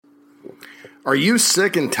Are you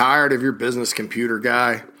sick and tired of your business computer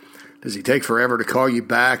guy? Does he take forever to call you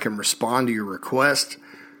back and respond to your request?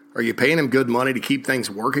 Are you paying him good money to keep things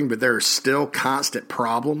working, but there are still constant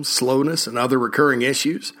problems, slowness, and other recurring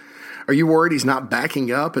issues? Are you worried he's not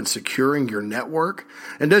backing up and securing your network?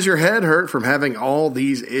 And does your head hurt from having all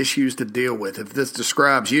these issues to deal with? If this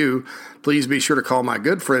describes you, please be sure to call my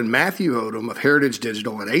good friend Matthew Odom of Heritage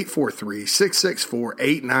Digital at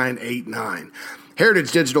 843-664-8989.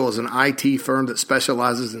 Heritage Digital is an IT firm that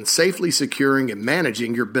specializes in safely securing and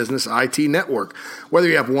managing your business IT network. Whether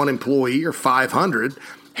you have one employee or 500,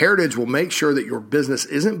 Heritage will make sure that your business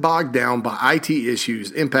isn't bogged down by IT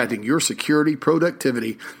issues impacting your security,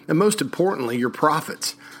 productivity, and most importantly, your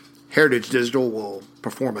profits. Heritage Digital will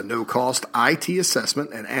perform a no-cost IT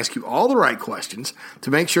assessment and ask you all the right questions to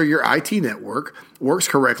make sure your IT network works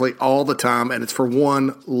correctly all the time, and it's for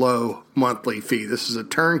one low monthly fee. This is a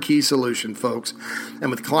turnkey solution, folks. And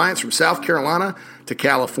with clients from South Carolina to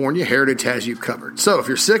California, Heritage has you covered. So if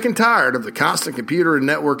you're sick and tired of the constant computer and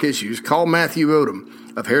network issues, call Matthew Odom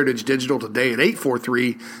of Heritage Digital today at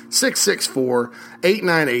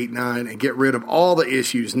 843-664-8989 and get rid of all the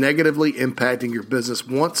issues negatively impacting your business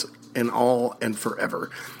once and all and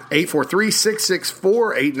forever.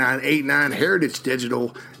 843-664-8989,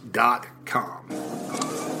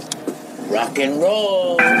 heritagedigital.com. Rock and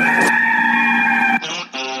roll.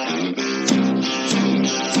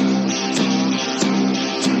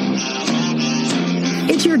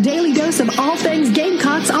 It's your daily dose of all things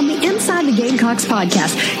Gamecocks on the Inside the Gamecocks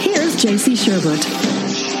podcast. Here's J.C. Sherbert.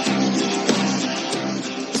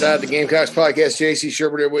 Inside the Gamecocks podcast, J.C.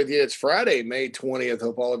 Sherbert here with you. It's Friday, May 20th.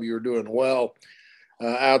 Hope all of you are doing well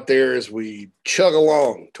out there as we chug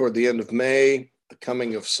along toward the end of May, the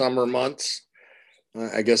coming of summer months.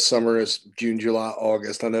 I guess summer is June, July,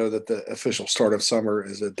 August. I know that the official start of summer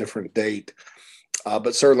is a different date.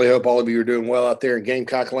 But certainly hope all of you are doing well out there in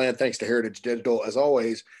Gamecock land. Thanks to Heritage Digital, as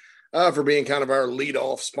always, for being kind of our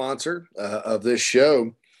lead-off sponsor of this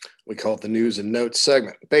show. We call it the News and Notes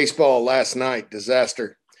segment. Baseball last night,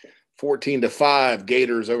 disaster. 14-5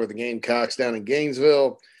 Gators over the Gamecocks down in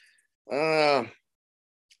Gainesville.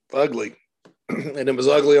 Ugly. And it was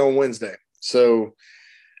ugly on Wednesday. So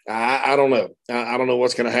I don't know. I don't know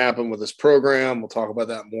what's going to happen with this program. We'll talk about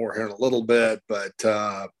that more here in a little bit. But,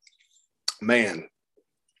 man,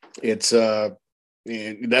 it's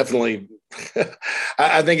definitely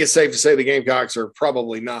I think it's safe to say the Gamecocks are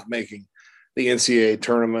probably not making the NCAA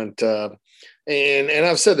tournament. And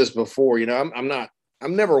I've said this before,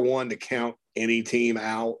 I'm never one to count any team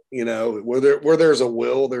out, where there's a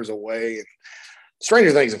will, there's a way. And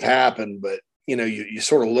stranger things have happened, but you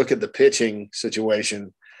sort of look at the pitching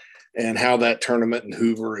situation and how that tournament in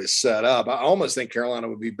Hoover is set up. I almost think Carolina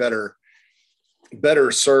would be better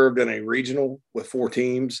served in a regional with 4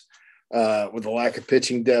 teams with a lack of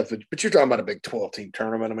pitching depth. But you're talking about a Big 12-team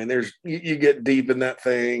tournament. I mean, you get deep in that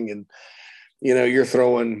thing and, you're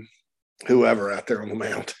throwing whoever out there on the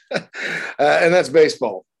mound. And that's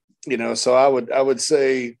baseball, So I would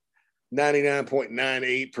say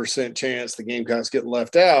 99.98% chance the Gamecocks get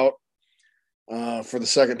left out for the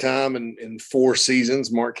second time in 4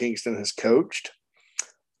 seasons Mark Kingston has coached.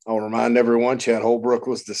 I'll remind everyone, Chad Holbrook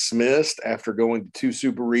was dismissed after going to 2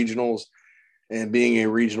 super regionals and being a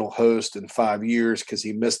regional host in 5 years because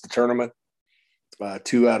he missed the tournament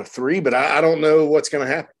 2 out of 3. But I don't know what's going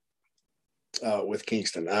to happen with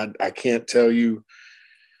Kingston. I can't tell you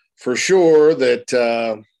for sure that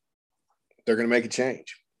they're going to make a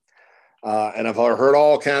change. And I've heard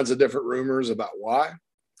all kinds of different rumors about why.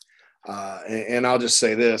 And I'll just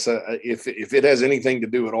say this, if it has anything to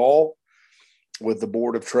do at all with the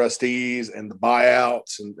board of trustees and the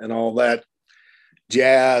buyouts and all that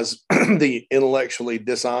jazz, the intellectually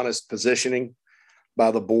dishonest positioning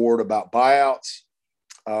by the board about buyouts,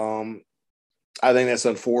 I think that's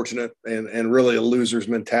unfortunate and really a loser's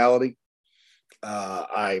mentality.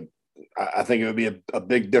 I think it would be a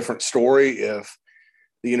big different story if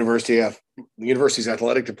the university's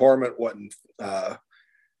athletic department wasn't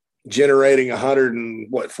generating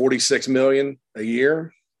 $146 million a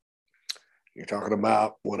year. You're talking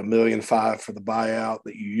about $1.5 million for the buyout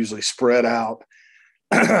that you usually spread out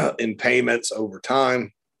in payments over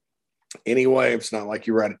time. Anyway, it's not like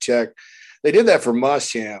you write a check. They did that for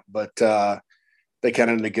Muschamp, but they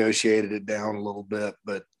kind of negotiated it down a little bit.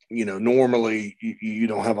 But normally you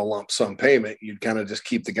don't have a lump sum payment. You'd kind of just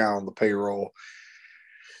keep the guy on the payroll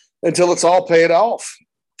until it's all paid off.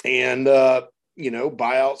 And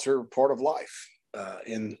buyouts are part of life.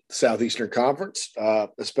 In the Southeastern Conference,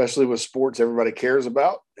 especially with sports everybody cares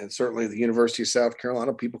about. And certainly the University of South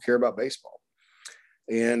Carolina, people care about baseball.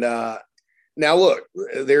 And Now, look,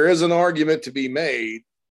 there is an argument to be made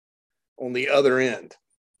on the other end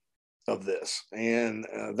of this. And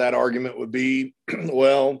that argument would be,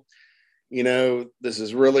 well, this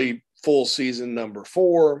is really full season number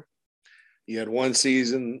 4. You had one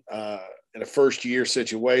season in a first-year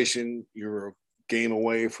situation. You were a game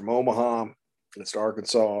away from Omaha against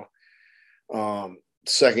Arkansas.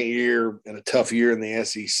 Second year in a tough year in the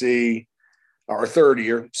SEC, or third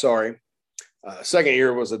year, sorry. Second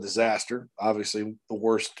year was a disaster, obviously the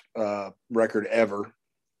worst record ever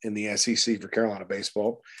in the SEC for Carolina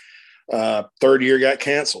baseball. Third year got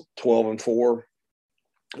canceled, 12-4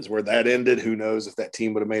 is where that ended. Who knows if that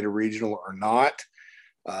team would have made a regional or not.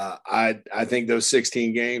 I think those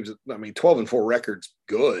 16 games, 12-4 record's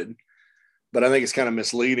good, but I think it's kind of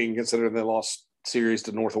misleading considering they lost series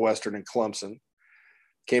to Northwestern and Clemson.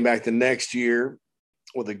 Came back the next year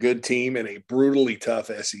with a good team and a brutally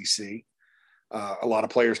tough SEC. A lot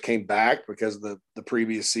of players came back because the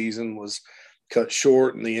previous season was cut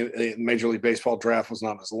short and the Major League Baseball draft was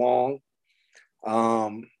not as long.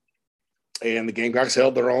 And the Gamecocks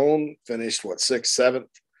held their own, finished, 6th,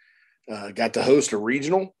 7th, got to host a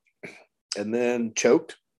regional and then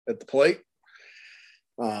choked at the plate,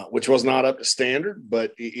 which was not up to standard.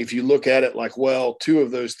 But if you look at it like, well, 2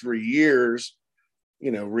 of those 3 years,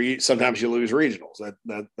 sometimes you lose regionals.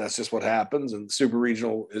 That's just what happens. And the super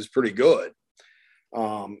regional is pretty good.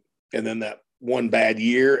 And then that one bad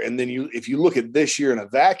year. And then if you look at this year in a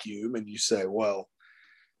vacuum and you say, well,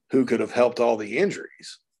 who could have helped all the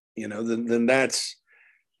injuries? Then that's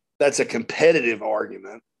a competitive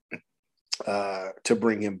argument to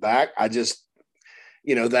bring him back. I just,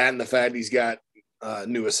 that and the fact he's got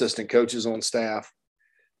new assistant coaches on staff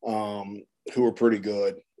who are pretty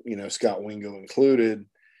good, Scott Wingo included.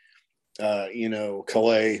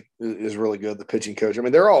 Calais is really good, the pitching coach.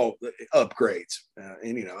 They're all upgrades,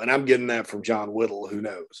 and I'm getting that from John Whittle, who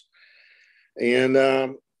knows. And,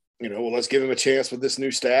 let's give him a chance with this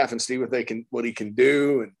new staff and see what he can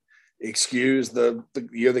do, and excuse the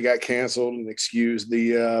year that got canceled and excuse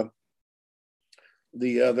the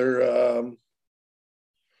other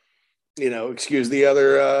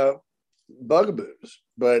bugaboos.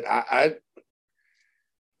 But I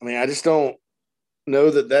just don't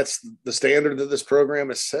know that that's the standard that this program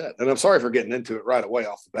has set. And I'm sorry for getting into it right away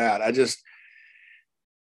off the bat. I just,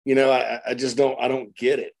 I don't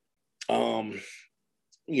get it. I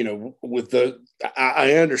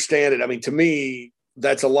understand it. To me,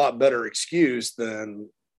 that's a lot better excuse than,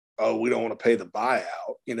 oh, we don't want to pay the buyout,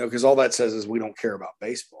 because all that says is we don't care about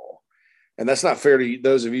baseball. And that's not fair to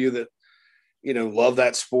those of you that, love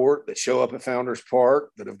that sport, that show up at Founders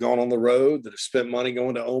Park, that have gone on the road, that have spent money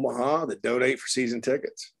going to Omaha, that donate for season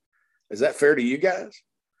tickets. Is that fair to you guys?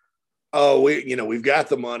 Oh, we've got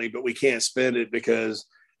the money, but we can't spend it because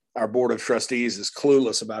our board of trustees is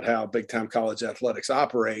clueless about how big time college athletics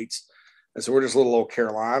operates. And so we're just little old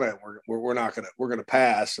Carolina, and we're going to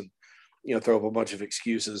pass and, throw up a bunch of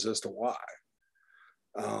excuses as to why.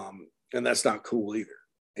 And that's not cool either.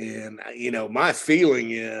 And, my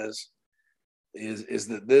feeling is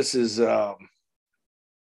that this is, I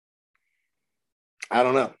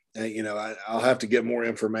don't know, I'll have to get more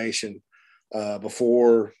information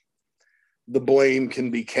before the blame can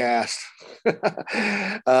be cast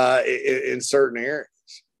in certain areas,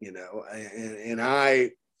 and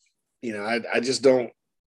I just don't,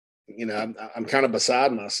 I'm kind of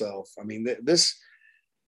beside myself. This,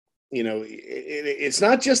 it's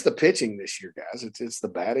not just the pitching this year, guys. It's the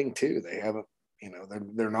batting too. They haven't,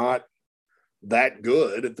 they're not that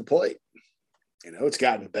good at the plate. It's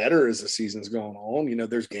gotten better as the season's gone on.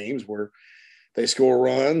 There's games where they score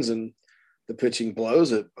runs and the pitching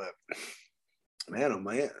blows it, but man, oh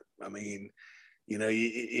man.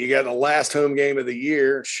 You got the last home game of the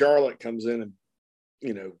year. Charlotte comes in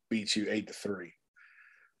and, beats you 8-3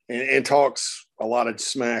 and talks a lot of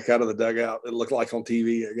smack out of the dugout. It looked like on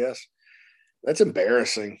TV, I guess. That's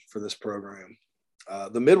embarrassing for this program.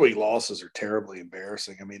 The midweek losses are terribly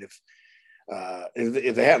embarrassing.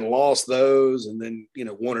 If they hadn't lost those and then,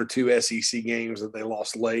 1 or 2 SEC games that they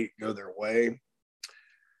lost late go their way,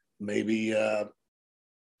 maybe you're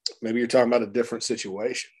talking about a different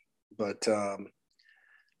situation. But,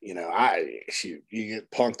 you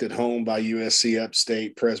get punked at home by USC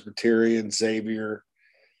Upstate, Presbyterian, Xavier.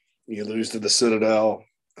 You lose to the Citadel.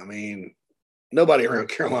 Nobody around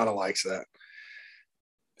Carolina likes that.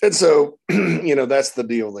 And so, that's the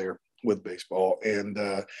deal there with baseball.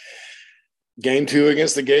 And game 2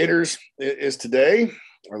 against the Gators is today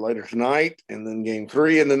or later tonight, and then game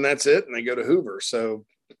 3, and then that's it. And they go to Hoover. So,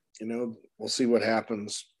 we'll see what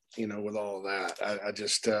happens, with all of that. I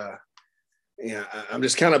just, Yeah, I'm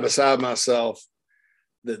just kind of beside myself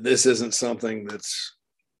that this isn't something that's,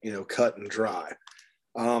 cut and dry.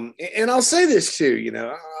 And I'll say this too,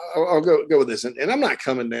 I'll go with this, and I'm not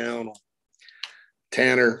coming down on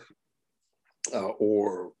Tanner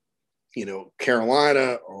or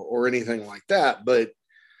Carolina or anything like that. But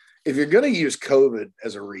if you're going to use COVID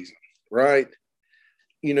as a reason, right?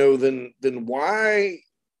 Then why?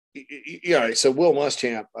 Yeah. So Will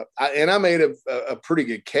Muschamp, I made a pretty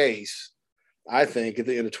good case, I think, at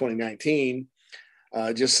the end of 2019,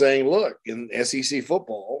 just saying, look, in SEC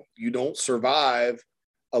football, you don't survive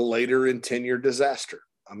a later in tenure disaster.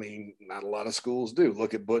 I mean, not a lot of schools do.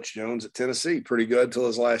 Look at Butch Jones at Tennessee, pretty good until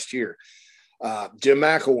his last year. Jim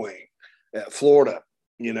McElwain at Florida,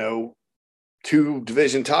 2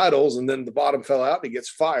 division titles, and then the bottom fell out and he gets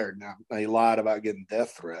fired. Now he lied about getting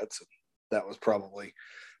death threats. That was probably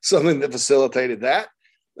something that facilitated that.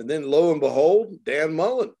 And then lo and behold, Dan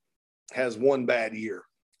Mullen has one bad year,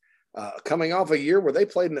 coming off a year where they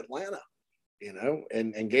played in Atlanta,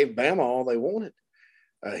 and gave Bama all they wanted.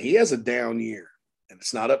 He has a down year, and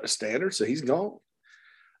it's not up to standard, so he's gone.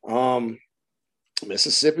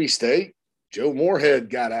 Mississippi State, Joe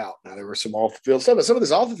Moorhead got out. Now there was some off the field stuff, but some of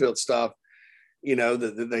this off the field stuff,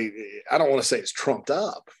 that I don't want to say it's trumped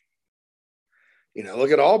up.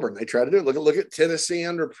 Look at Auburn. They tried to do it. Look at Tennessee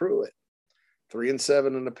under Pruitt,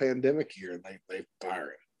 3-7 in the pandemic year, and they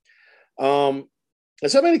fire him.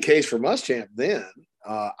 And so I made a case for Muschamp then.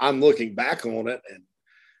 I'm looking back on it, and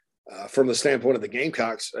from the standpoint of the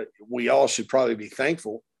Gamecocks, we all should probably be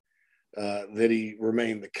thankful that he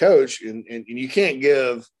remained the coach. And you can't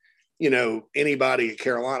give, anybody at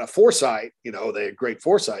Carolina foresight. They had great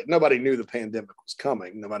foresight. Nobody knew the pandemic was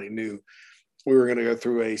coming. Nobody knew we were going to go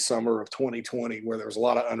through a summer of 2020 where there was a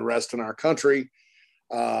lot of unrest in our country.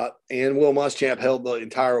 And Will Muschamp held the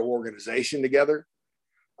entire organization together.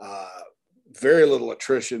 Very little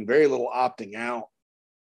attrition, very little opting out,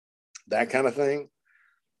 that kind of thing.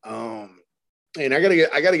 And I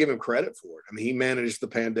gotta give him credit for it. I mean, he managed the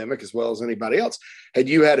pandemic as well as anybody else. Had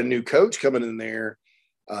you had a new coach coming in there,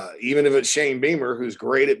 even if it's Shane Beamer, who's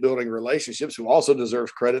great at building relationships, who also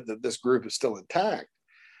deserves credit that this group is still intact,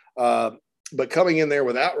 but coming in there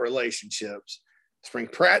without relationships, spring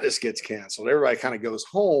practice gets canceled, everybody kind of goes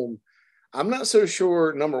home. I'm not so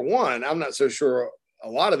sure. Number one, I'm not so sure a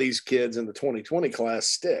lot of these kids in the 2020 class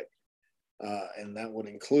stick. And that would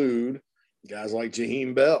include guys like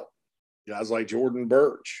Jaheim Bell, guys like Jordan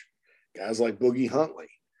Burch, guys like Boogie Huntley,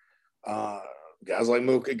 guys like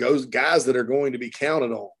Mocha, guys that are going to be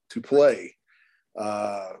counted on to play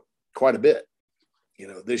quite a bit,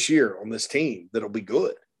 this year on this team that'll be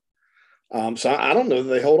good. So I don't know that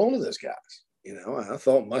they hold on to those guys. I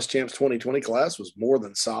thought Muschamp's 2020 class was more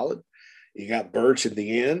than solid. You got Burch at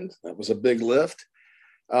the end. That was a big lift.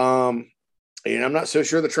 And I'm not so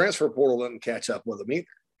sure the transfer portal doesn't catch up with them either.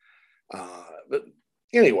 But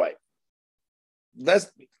anyway, that's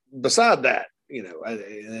beside that,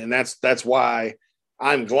 and that's why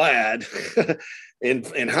I'm glad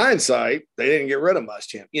in hindsight, they didn't get rid of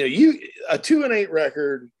Muschamp. A 2-8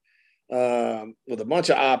 record with a bunch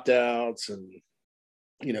of opt-outs and,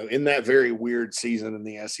 in that very weird season in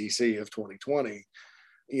the SEC of 2020,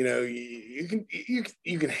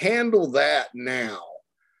 you can handle that now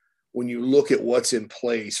when you look at what's in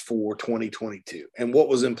place for 2022 and what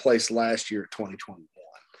was in place last year,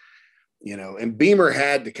 2021, and Beamer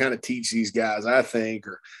had to kind of teach these guys, I think,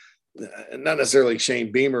 or not necessarily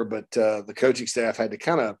Shane Beamer, but the coaching staff had to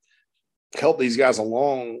kind of help these guys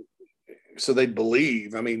along so they'd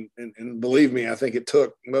believe. I mean, and believe me, I think it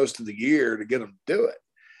took most of the year to get them to do it.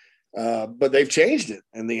 But they've changed it,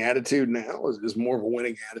 and the attitude now is more of a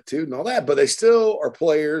winning attitude and all that, but they still are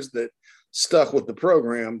players that stuck with the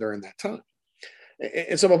program during that time.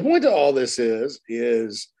 And so my point to all this is,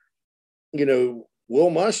 Will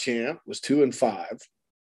Muschamp was 2-5,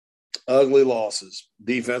 ugly losses.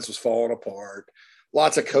 Defense was falling apart.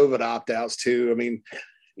 Lots of COVID opt-outs too. I mean,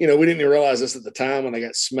 we didn't even realize this at the time when they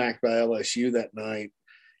got smacked by LSU that night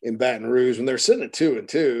in Baton Rouge when they're sitting at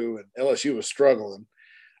 2-2 and LSU was struggling.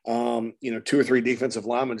 2 or 3 defensive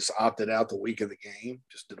linemen just opted out the week of the game,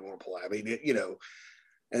 just didn't want to play. I mean,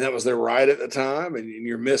 and that was their right at the time. And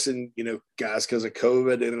you're missing, guys because of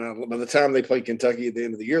COVID. And by the time they played Kentucky at the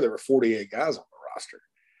end of the year, there were 48 guys on the roster.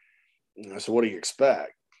 So what do you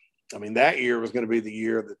expect? I mean, that year was going to be the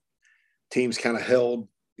year that teams kind of held,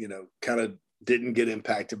 kind of didn't get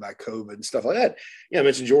impacted by COVID and stuff like that. I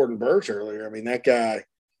mentioned Jordan Burch earlier. I mean, that guy,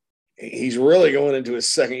 he's really going into his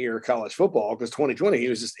second year of college football because 2020, he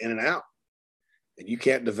was just in and out. And you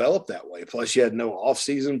can't develop that way. Plus, you had no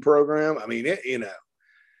off-season program. I mean,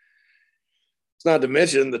 It's not to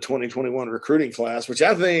mention the 2021 recruiting class, which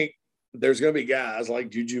I think there's going to be guys like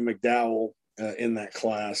Juju McDowell in that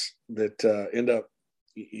class that end up,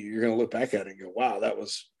 you're going to look back at it and go, wow, that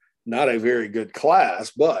was not a very good class.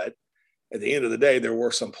 But at the end of the day, there were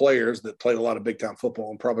some players that played a lot of big-time football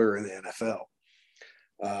and probably were in the NFL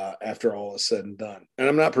after all is said and done. And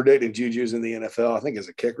I'm not predicting Juju's in the NFL. I think as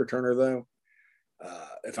a kick returner, though,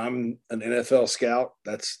 if I'm an NFL scout,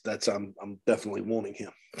 that's I'm definitely wanting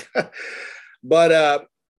him. But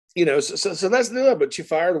so that's new. But you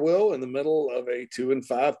fired Will in the middle of a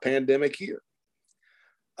 2-5 pandemic year.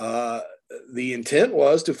 The intent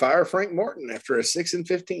was to fire Frank Martin after a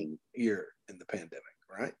 6-15 year in the pandemic,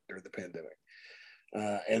 right? During the pandemic.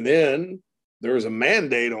 And then there was a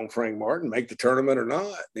mandate on Frank Martin, make the tournament or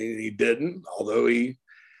not. And he didn't, although he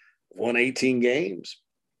won 18 games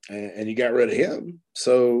and you got rid of him.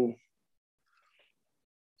 So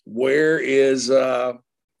where's the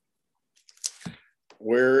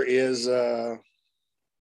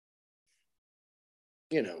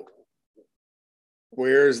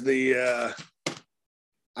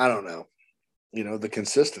I don't know, the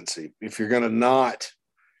consistency. If you're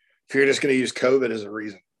just going to use COVID as a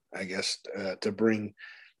reason, I guess, to bring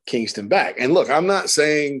Kingston back. And look, I'm not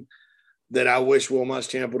saying that I wish Will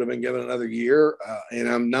Muschamp would have been given another year. And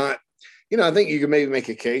I'm not, I think you could maybe make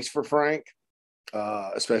a case for Frank,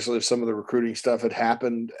 especially if some of the recruiting stuff had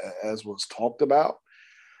happened as was talked about.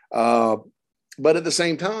 But at the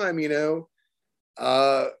same time,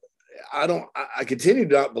 I continue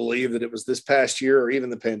to not believe that it was this past year or even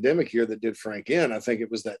the pandemic year that did Frank in. I think it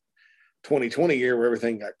was that 2020 year where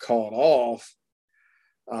everything got called off.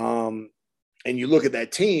 And you look at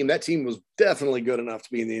that team was definitely good enough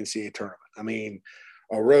to be in the NCAA tournament. I mean,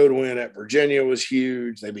 a road win at Virginia was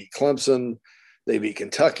huge. They beat Clemson. They beat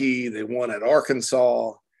Kentucky. They won at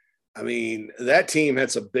Arkansas. I mean, that team had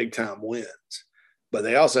some big time wins, but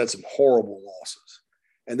they also had some horrible losses.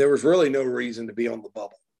 And there was really no reason to be on the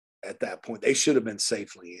bubble at that point. They should have been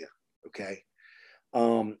safely in. Okay.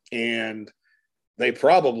 And they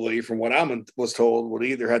probably, from what I was told, would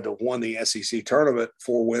either had to won the SEC tournament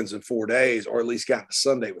 4 wins in 4 days, or at least got to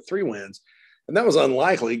Sunday with 3 wins. And that was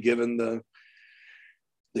unlikely given the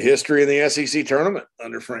history of the SEC tournament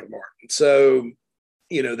under Frank Martin. So,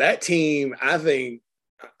 that team, I think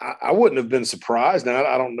I wouldn't have been surprised. Now,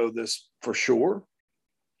 I don't know this for sure,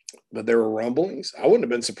 but there were rumblings. I wouldn't have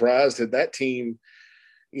been surprised had that team,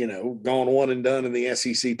 gone one and done in the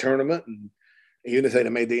SEC tournament. And even if they'd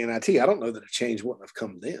have made the NIT, I don't know that a change wouldn't have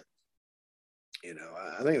come then.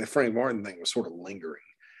 I think the Frank Martin thing was sort of lingering.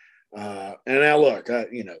 And now look,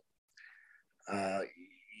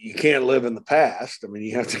 you can't live in the past. I mean,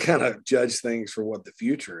 you have to kind of judge things for what the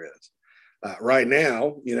future is. Right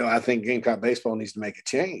now, I think Gamecock baseball needs to make a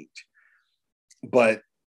change. But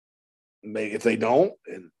if they don't,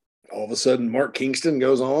 and all of a sudden Mark Kingston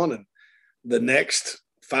goes on and the next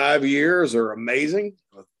 5 years are amazing,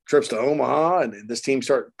 trips to Omaha, and this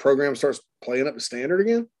program starts playing up to standard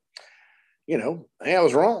again, hey, I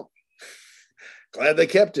was wrong. Glad they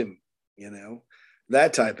kept him,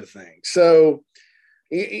 that type of thing. So,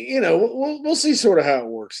 we'll see sort of how it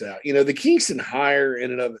works out. The Kingston hire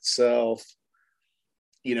in and of itself,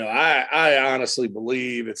 I honestly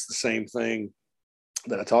believe it's the same thing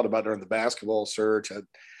that I talked about during the basketball search.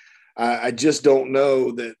 I just don't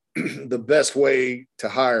know that the best way to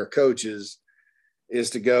hire coaches is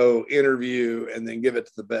to go interview and then give it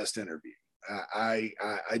to the best interview.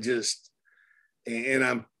 And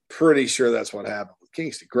I'm pretty sure that's what happened with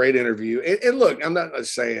Kingston. Great interview. And look, I'm not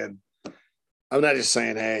just saying,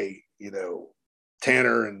 hey,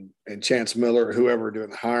 Tanner and Chance Miller, or whoever are doing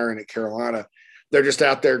the hiring at Carolina, they're just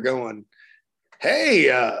out there going, hey,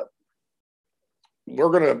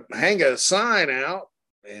 we're going to hang a sign out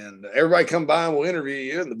and everybody come by and we'll interview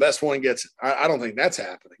you and the best one gets it. I don't think that's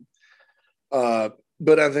happening.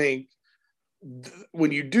 But I think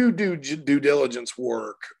when you do due diligence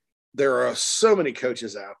work, there are so many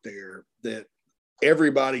coaches out there that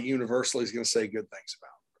everybody universally is going to say good things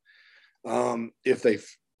about if they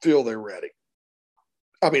feel they're ready.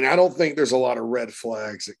 I mean, I don't think there's a lot of red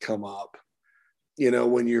flags that come up,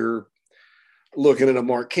 when you're looking at a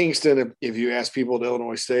Mark Kingston. If you ask people at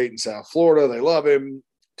Illinois State and South Florida, they love him.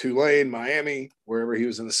 Tulane, Miami, wherever he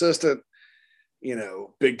was an assistant,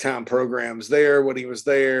 big time programs there when he was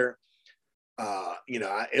there.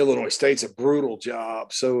 Illinois State's a brutal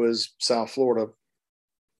job. So is South Florida,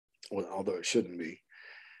 although it shouldn't be.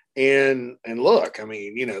 And look, I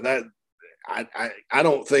mean, that I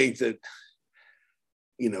don't think that,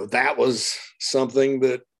 that was something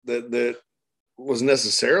that was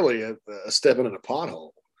necessarily a step in a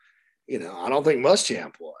pothole. I don't think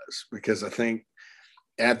Muschamp was, because I think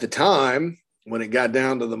at the time, when it got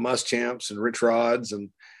down to the Muschamps and Rich Rods and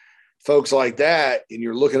folks like that, and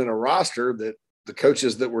you're looking at a roster that the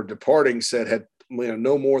coaches that were departing said had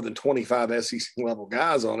no more than 25 SEC level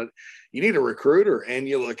guys on it, you need a recruiter. And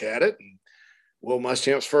you look at it, and Will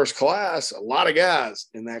Muschamp's first class, a lot of guys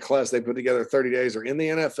in that class they put together 30 days are in the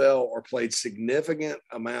NFL or played significant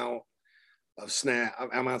amounts of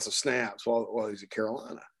snaps while he's at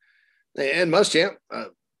Carolina. And Muschamp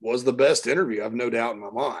was the best interview, I've no doubt in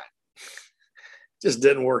my mind. Just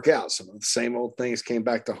didn't work out. Some of the same old things came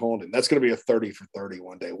back to haunt him. That's going to be a 30 for 30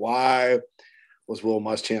 one day. Why was Will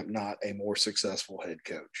Muschamp not a more successful head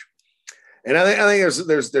coach? And I think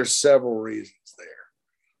there's several reasons there,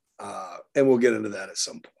 and we'll get into that at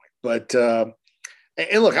some point. But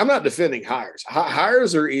and look, I'm not defending hires.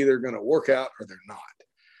 Hires are either going to work out or they're not.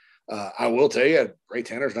 I will tell you, Ray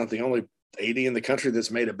Tanner's not the only AD in the country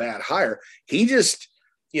that's made a bad hire. He just,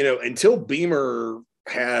 until Beamer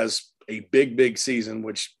has a big season,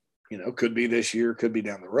 which, could be this year, could be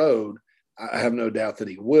down the road, I have no doubt that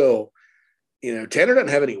he will. Tanner doesn't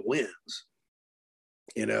have any wins.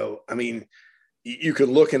 You could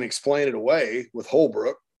look and explain it away with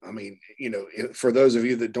Holbrook. For those of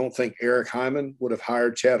you that don't think Eric Hyman would have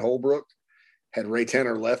hired Chad Holbrook had Ray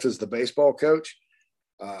Tanner left as the baseball coach,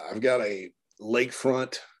 I've got a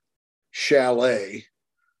lakefront chalet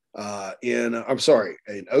an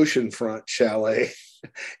oceanfront chalet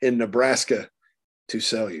in Nebraska to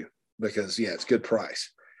sell you because, it's good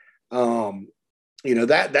price.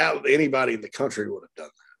 That anybody in the country would have done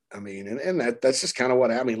that. That's just kind of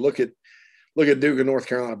what look at Duke and North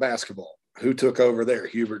Carolina basketball. Who took over there?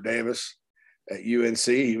 Hubert Davis at UNC.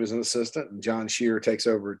 He was an assistant, and John Shear takes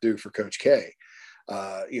over at Duke for Coach K.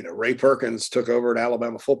 Ray Perkins took over at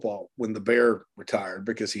Alabama football when the Bear retired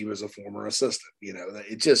because he was a former assistant.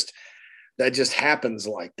 That just happens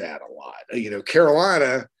like that a lot.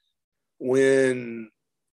 Carolina, when,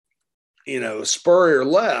 Spurrier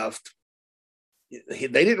left, they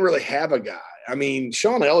didn't really have a guy.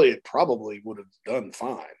 Sean Elliott probably would have done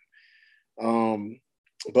fine.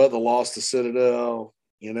 But the loss to Citadel,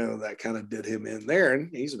 that kind of did him in there.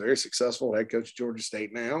 And he's a very successful head coach at Georgia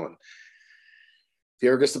State now. And if he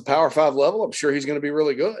ever gets to the Power 5 level, I'm sure he's going to be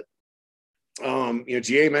really good.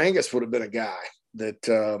 G.A. Mangus would have been a guy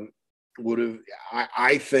that would have –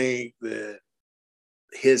 I think that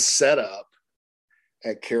his setup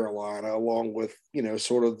at Carolina, along with,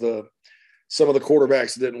 sort of some of the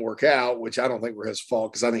quarterbacks that didn't work out, which I don't think were his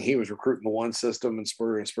fault because I think he was recruiting to one system and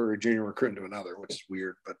Spurrier Jr. recruiting to another, which is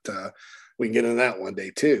weird. But we can get into that one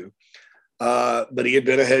day too. But he had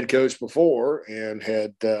been a head coach before and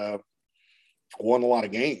had won a lot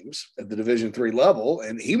of games at the Division III level,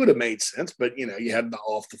 and he would have made sense. But, you had the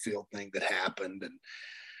off the field thing that happened. And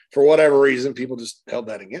for whatever reason, people just held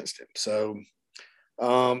that against him. So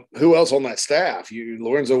who else on that staff?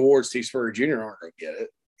 Lorenzo Ward, Steve Spurrier Jr. aren't going to get it.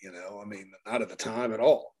 Not at the time at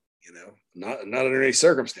all, not under any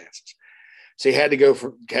circumstances. So he had to go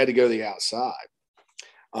the outside,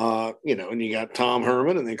 and you got Tom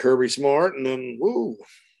Herman and then Kirby Smart and then,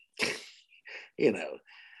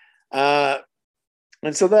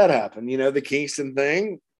 and so that happened, the Kingston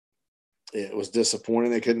thing. It was disappointing.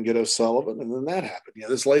 They couldn't get O'Sullivan. And then that happened.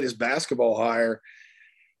 This latest basketball hire,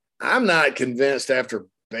 I'm not convinced after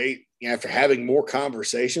having more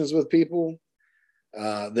conversations with people,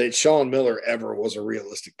 that Sean Miller ever was a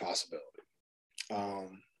realistic possibility.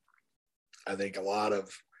 I think a lot of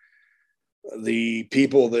the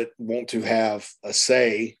people that want to have a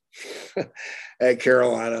say at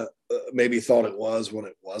Carolina maybe thought it was when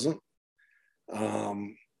it wasn't.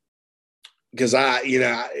 Because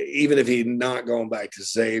even if he'd not gone back to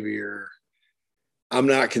Xavier, I'm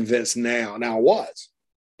not convinced now. Now I was,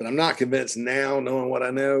 but I'm not convinced now, knowing what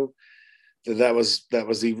I know, that was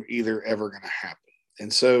either ever going to happen.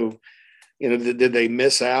 And so, did they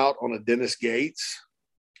miss out on a Dennis Gates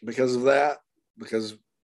because of that? Because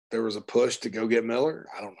there was a push to go get Miller?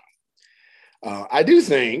 I don't know. I do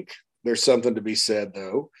think there's something to be said,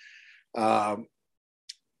 though,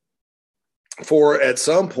 for at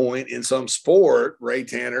some point in some sport, Ray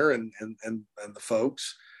Tanner and the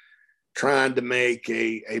folks trying to make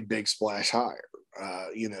a big splash hire.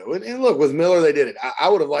 And look, with Miller, they did it. I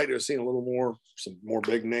would have liked to have seen some more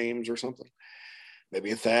big names or something.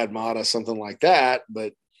 Maybe a Thad Matta, something like that.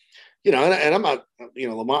 But, and I'm not,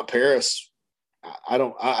 Lamont Paris, I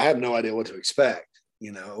have no idea what to expect.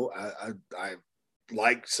 I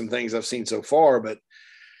like some things I've seen so far, but,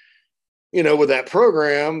 with that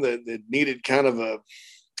program that needed kind of a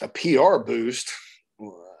PR boost,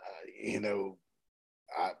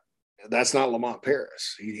 that's not Lamont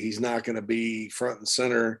Paris. He's not going to be front and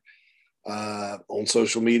center on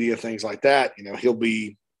social media, things like that. He'll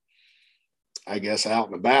be, I guess, out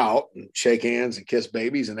and about and shake hands and kiss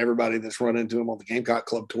babies, and everybody that's run into him on the Gamecock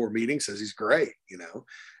Club tour meeting says he's great,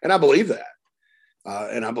 and I believe that.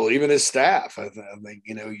 And I believe in his staff. I think,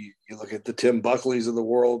 you look at the Tim Buckleys of the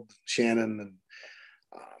world, Shannon and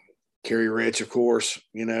Kerry Rich, of course,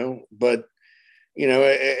 but,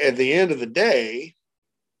 at the end of the day,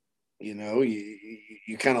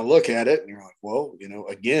 you kind of look at it and you're like, well,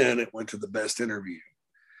 again, it went to the best interview.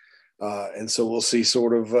 And so we'll see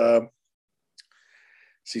sort of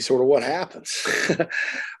what happens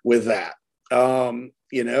with that. And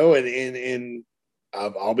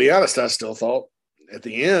I'll be honest, I still thought at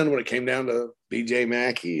the end when it came down to BJ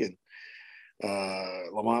Mackey and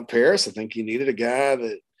Lamont Paris, I think you needed a guy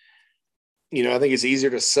that, I think it's easier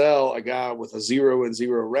to sell a guy with a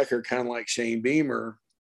 0-0 record, kind of like Shane Beamer,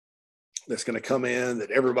 that's going to come in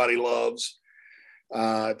that everybody loves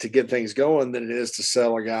to get things going, than it is to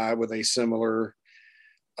sell a guy with a similar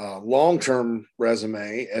long-term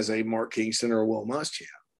resume as a Mark Kingston or a Will Muschamp.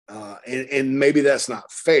 And maybe that's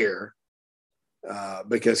not fair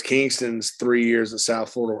because Kingston's 3 years at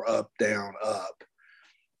South Florida were up, down, up.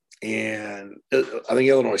 And I think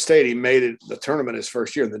Illinois State, he made it the tournament his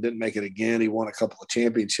first year and then didn't make it again. He won a couple of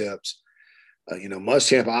championships.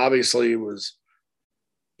 Muschamp obviously was,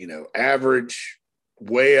 average,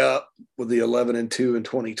 way up with the 11-2 in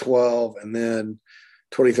 2012. And then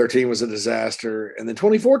 2013 was a disaster. And then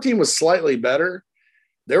 2014 was slightly better.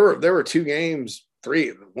 There were two games,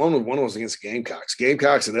 one was against the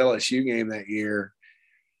Gamecocks and LSU game that year.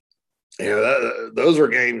 Those were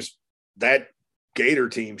games that Gator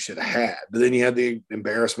team should have had. But then you had the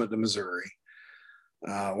embarrassment to Missouri,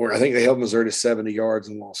 where I think they held Missouri to 70 yards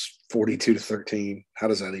and lost 42-13. How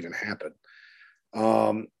does that even happen?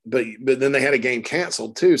 But then they had a game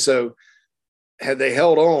canceled too. So had they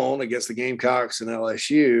held on against the Gamecocks and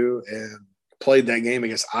LSU and played that game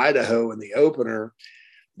against Idaho in the opener,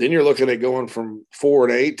 then you're looking at going from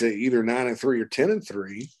 4-8 to either 9-3 or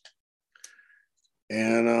 10-3.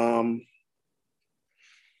 And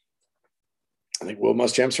I think Will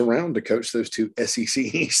Muschamp's around to coach those two SEC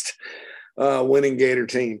East winning Gator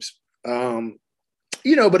teams. But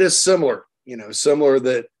it's similar, similar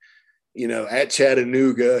that, at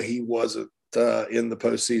Chattanooga, he wasn't in the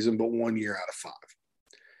postseason, but 1 year out of 5.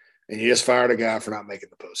 And you just fired a guy for not making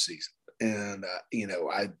the postseason. And,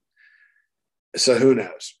 so who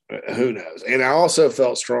knows? Who knows? And I also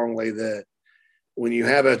felt strongly that when you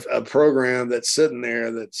have a program that's sitting there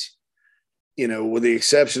that's, with the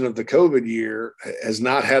exception of the COVID year, has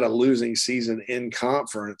not had a losing season in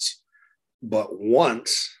conference but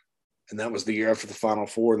once, and that was the year after the Final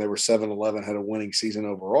Four, and they were 7-11, had a winning season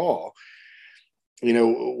overall.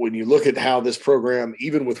 When you look at how this program,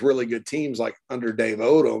 even with really good teams like under Dave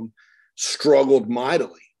Odom, struggled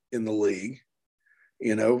mightily in the league,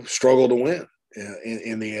 struggled to win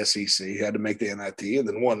in the SEC, had to make the NIT and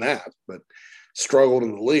then won that, but struggled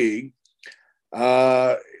in the league.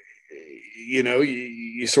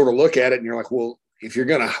 You sort of look at it and you're like, well, if you're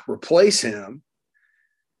going to replace him,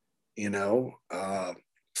 you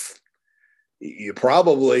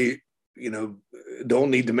probably,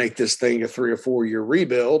 don't need to make this thing a 3 or 4 year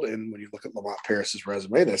rebuild. And when you look at Lamont Paris's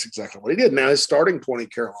resume, that's exactly what he did. Now his starting point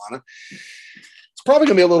at Carolina, it's probably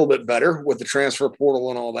going to be a little bit better with the transfer portal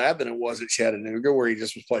and all that than it was at Chattanooga, where he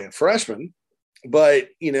just was playing freshman. But,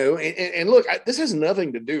 and look, this has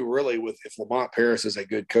nothing to do really with if Lamont Paris is a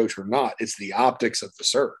good coach or not. It's the optics of the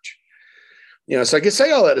search. So I can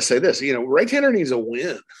say all that to say this, Ray Tanner needs a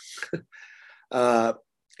win.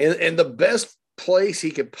 And the best place he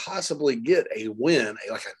could possibly get a win,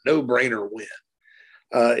 like a no-brainer win,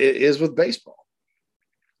 is with baseball.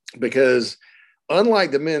 Because unlike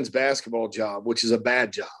the men's basketball job, which is a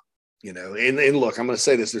bad job, and look, I'm going to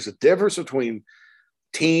say this, there's a difference between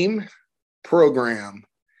team, program,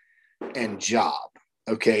 and job.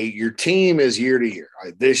 Okay. Your team is year to year.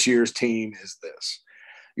 Right? This year's team is this.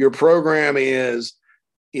 Your program is,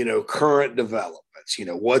 current developments,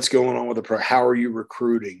 what's going on with the how are you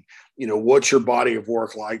recruiting? What's your body of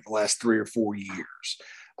work like the last 3 or 4 years?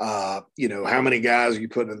 How many guys are you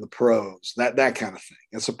putting in the pros? That kind of thing.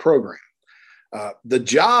 It's a program. The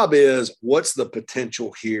job is what's the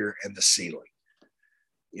potential here and the ceiling.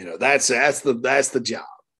 That's the job.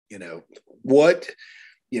 What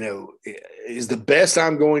is the best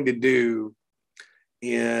I'm going to do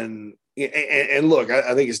in and look,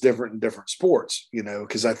 I think it's different in different sports,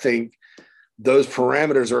 because I think those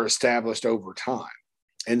parameters are established over time.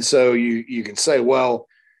 And so you can say, well,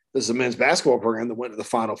 this is a men's basketball program that went to the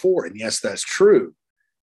Final Four. And yes, that's true.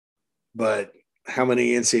 But how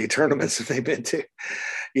many NCAA tournaments have they been to?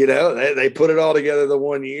 They put it all together the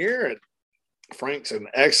one year, and Frank's an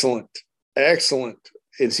excellent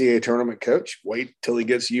NCAA tournament coach. Wait till he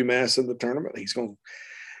gets UMass in the tournament. He's going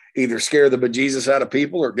to either scare the bejesus out of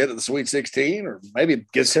people or get to the Sweet 16, or maybe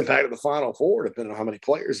get sent back to the Final Four, depending on how many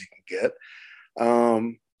players he can get.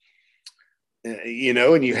 And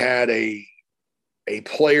you had a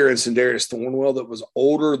player in Sindarius Thornwell that was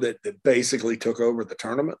older that basically took over the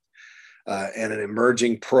tournament, and an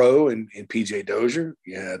emerging pro in PJ Dozier.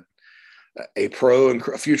 You had a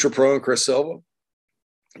future pro in Chris Silva.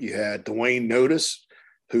 You had Dwayne Notice,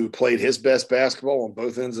 who played his best basketball on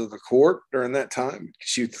both ends of the court during that time,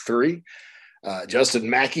 shoot the three. Justin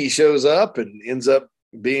Mackey shows up and ends up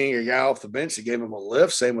being a guy off the bench that gave him a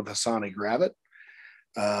lift. Same with Hassani Gravett,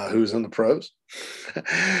 who's in the pros.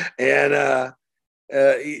 And,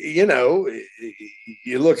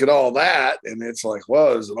 you look at all that and it's like,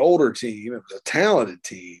 well, it was an older team. It was a talented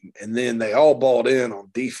team. And then they all balled in on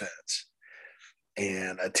defense.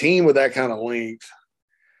 And a team with that kind of length,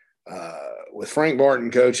 with Frank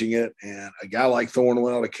Martin coaching it and a guy like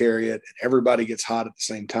Thornwell to carry it, and everybody gets hot at the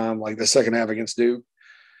same time, like the second half against Duke.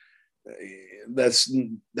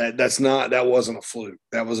 That wasn't a fluke.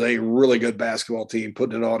 That was a really good basketball team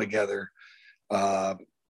putting it all together,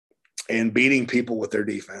 and beating people with their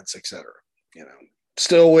defense, et cetera.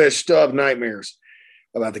 Still have nightmares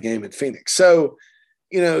about the game in Phoenix. So,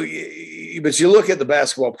 but you look at the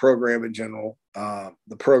basketball program in general, the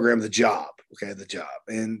job,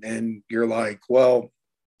 and you're like, well,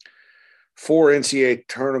 4 NCAA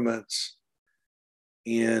tournaments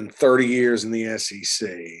in 30 years in the SEC,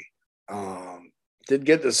 did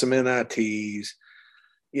get to some NITs,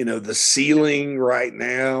 the ceiling right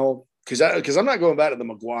now, because I'm not going back to the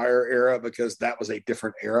McGuire era, because that was a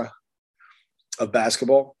different era of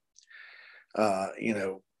basketball.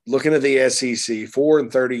 Looking at the SEC, 4 in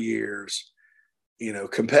 30 years,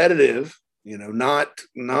 competitive, not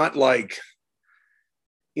like,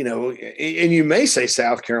 and you may say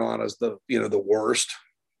South Carolina's the worst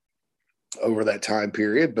over that time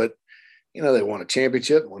period, but, they won a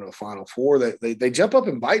championship, won a Final Four. They jump up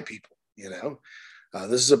and bite people,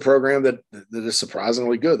 This is a program that is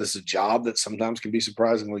surprisingly good. This is a job that sometimes can be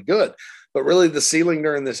surprisingly good. But really the ceiling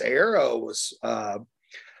during this era was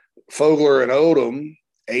Fogler and Odom,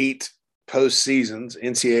 8 postseasons,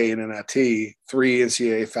 NCAA and NIT, 3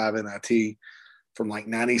 NCAA, 5 NIT from like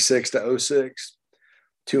 96 to 06,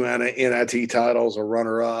 2 NIT titles, a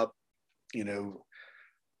runner-up.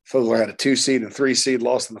 Fogler had a 2 seed and 3 seed,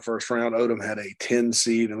 lost in the first round. Odom had a 10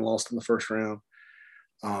 seed and lost in the first round.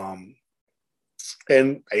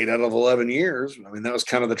 And 8 out of 11 years, that was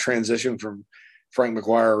kind of the transition from Frank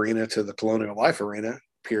McGuire Arena to the Colonial Life Arena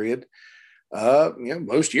period.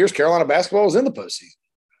 Most years Carolina basketball was in the postseason.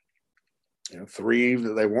 3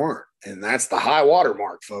 that they weren't. And that's the high water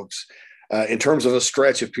mark, folks, in terms of a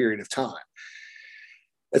stretch of period of time.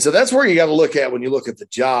 And so that's where you got to look at when you look at the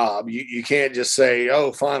job. You can't just say,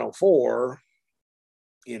 oh, Final Four,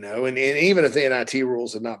 and even if the NIT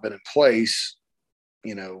rules had not been in place,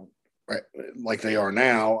 right, like they are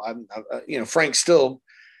now, Frank still,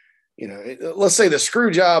 let's say the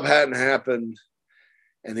screw job hadn't happened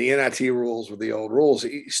and the NIT rules were the old rules,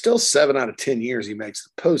 still 7 out of 10 years he makes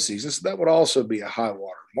the postseason. So that would also be a high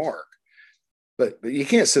water mark. But you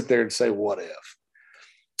can't sit there and say, what if?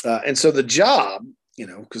 And so the job,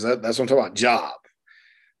 because that's what I'm talking about, job.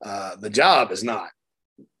 The job is not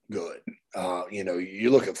good.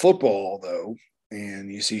 You look at football, though, and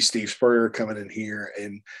you see Steve Spurrier coming in here,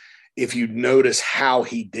 and if you notice how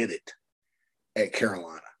he did it at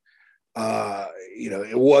Carolina,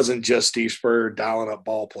 it wasn't just Steve Spurrier dialing up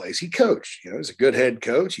ball plays. He coached. He's a good head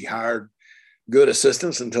coach. He hired good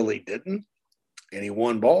assistants until he didn't, and he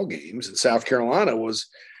won ball games. And South Carolina was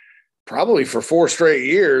probably for 4 straight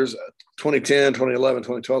years, 2010, 2011,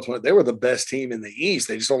 2012, they were the best team in the East.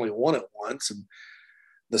 They just only won it once, and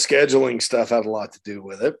the scheduling stuff had a lot to do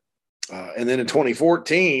with it. And then in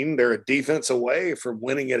 2014, they're a defense away from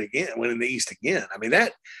winning the East again.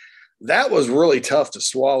 That was really tough to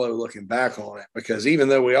swallow looking back on it, because even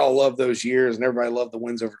though we all love those years and everybody loved the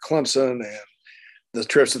wins over Clemson and the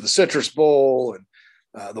trips to the Citrus Bowl and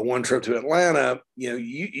the one trip to Atlanta,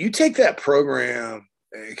 you take that program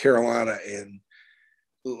in Carolina and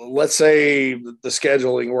let's say the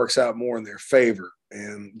scheduling works out more in their favor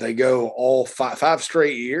and they go all five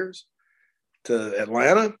straight years to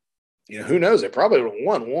Atlanta. Who knows? They probably would have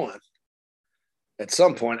won one at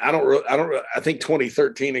some point. I think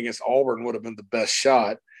 2013 against Auburn would have been the best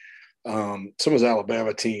shot. Some of those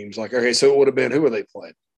Alabama teams, okay, so it would have been, who would they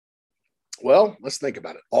played? Well, let's think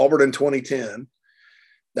about it. Auburn in 2010,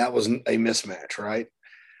 that was a mismatch, right?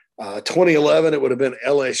 2011, it would have been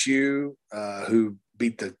LSU who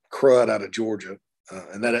beat the crud out of Georgia.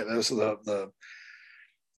 And that was the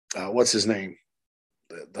what's his name?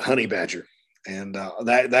 The Honey Badger. And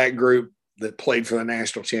that group that played for the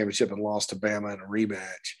national championship and lost to Bama in a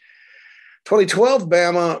rematch. 2012,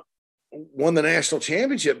 Bama won the national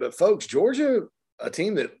championship, but folks, Georgia, a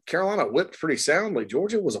team that Carolina whipped pretty soundly,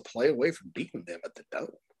 Georgia was a play away from beating them at the Dome.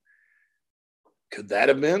 Could that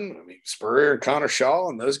have been? I mean, Spurrier and Connor Shaw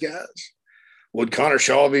and those guys. Would Connor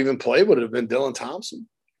Shaw have even played? Would it have been Dylan Thompson?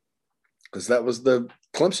 Because that was the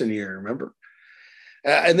Clemson year, remember?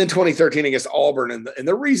 And then 2013 against Auburn. And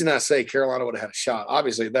the reason I say Carolina would have had a shot,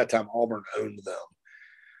 obviously at that time Auburn owned them,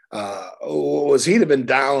 was he'd have been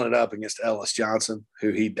dialing it up against Ellis Johnson,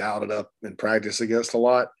 who he dialed it up in practice against a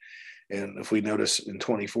lot. And if we notice in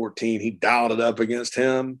 2014, he dialed it up against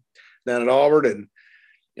him down at Auburn. And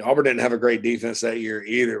Auburn didn't have a great defense that year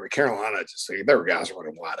either. But Carolina there were guys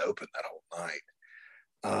running wide open that whole night.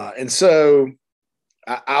 And so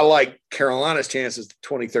I like Carolina's chances in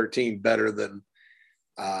 2013 better than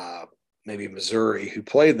maybe Missouri, who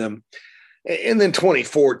played them. And then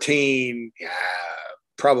 2014,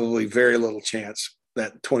 probably very little chance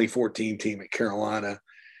that 2014 team at Carolina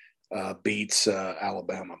beats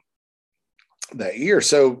Alabama that year.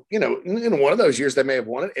 So, in one of those years, they may have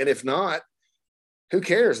won it. And if not, who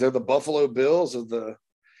cares? They're the Buffalo Bills of the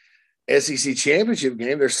SEC championship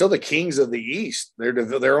game. They're still the kings of the East. They're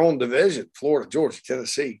their own division. Florida, Georgia,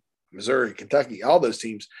 Tennessee, Missouri, Kentucky, all those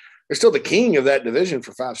teams. They're still the king of that division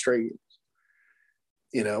for 5 straight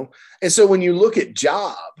years, And so when you look at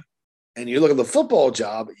job and you look at the football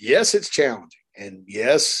job, yes, it's challenging. And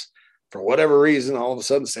yes, for whatever reason, all of a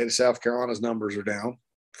sudden the state of South Carolina's numbers are down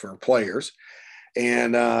for players.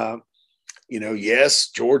 And, yes,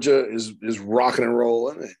 Georgia is rocking and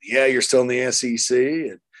rolling. And yeah, you're still in the SEC.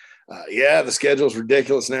 And the schedule's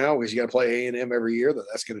ridiculous now because you got to play A&M every year.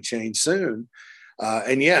 That's going to change soon.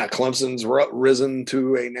 Clemson's risen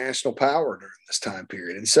to a national power during this time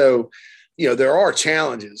period. And so, there are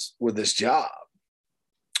challenges with this job,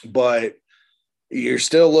 but you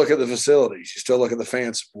still look at the facilities. You still look at the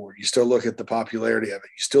fan support. You still look at the popularity of it.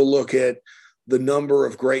 You still look at the number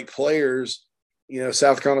of great players,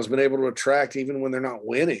 South Carolina's been able to attract even when they're not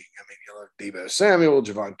winning. I mean, you look at Deebo Samuel,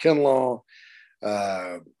 Javon Kinlaw,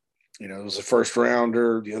 it was a first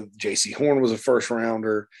rounder. J.C. Horn was a first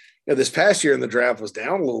rounder. This past year in the draft was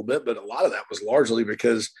down a little bit, but a lot of that was largely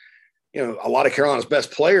because, a lot of Carolina's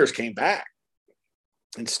best players came back.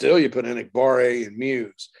 And still you put in Barre and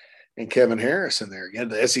Muse and Kevin Harris in there. Again,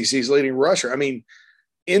 the SEC's leading rusher. I mean,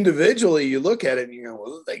 individually you look at it and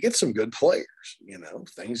they get some good players.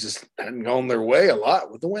 Things just hadn't gone their way a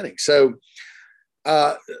lot with the winning. So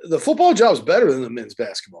the football job is better than the men's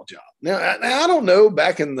basketball job. Now I don't know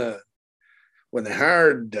back in when they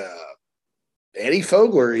hired Eddie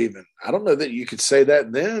Fogler even, I don't know that you could say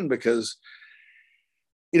that then because,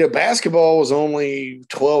 basketball was only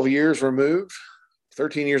 12 years removed,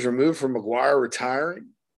 13 years removed from McGuire retiring,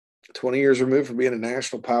 20 years removed from being a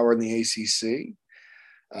national power in the ACC.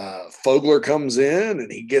 Fogler comes in and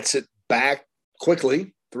he gets it back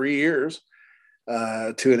quickly, 3 years,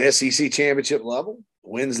 to an SEC championship level,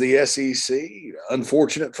 wins the SEC,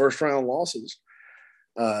 unfortunate first-round losses.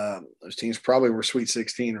 Those teams probably were Sweet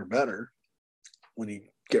 16 or better when you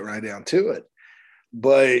get right down to it.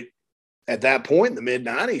 But at that point in the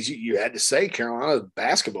mid-'90s, you had to say Carolina's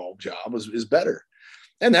basketball job is better.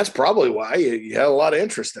 And that's probably why you had a lot of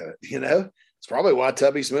interest in it, It's probably why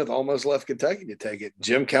Tubby Smith almost left Kentucky to take it.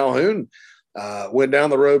 Jim Calhoun went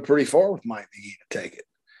down the road pretty far with Mike McGee to take it.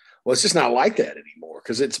 Well, it's just not like that anymore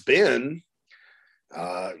because it's been,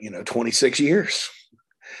 26 years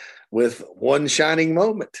with one shining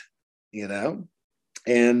moment,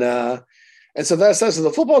 And so that's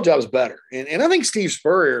the football job is better. And I think Steve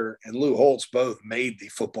Spurrier and Lou Holtz both made the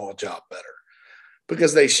football job better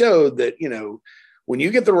because they showed that, when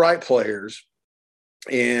you get the right players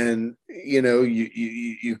and,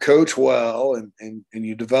 you coach well and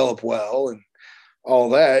you develop well and all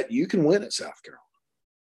that, you can win at South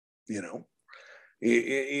Carolina.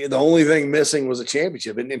 The only thing missing was a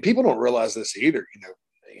championship. And people don't realize this either,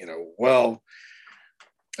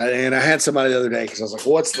 and I had somebody the other day because I was like,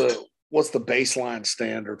 what's the baseline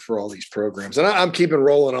standard for all these programs? And I'm keeping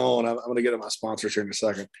rolling on. I'm going to get to my sponsors here in a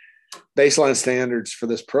second. Baseline standards for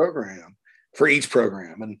this program, for each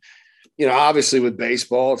program. And, obviously with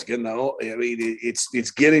baseball, it's getting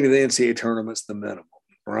it's getting to the NCAA tournaments, the minimum,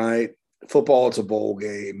 right? Football, it's a bowl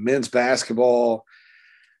game. Men's basketball,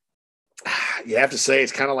 you have to say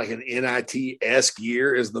it's kind of like an NIT-esque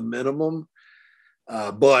year is the minimum.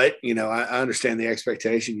 But, I understand the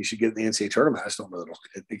expectation. You should get in the NCAA tournament. I just don't know that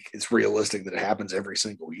it's realistic that it happens every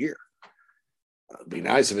single year. It'd be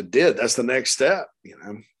nice if it did. That's the next step,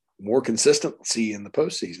 more consistency in the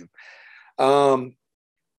postseason. And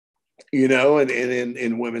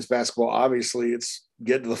in women's basketball, obviously it's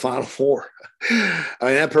getting to the Final Four. I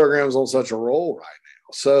mean, that program's on such a roll right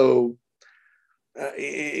now. So,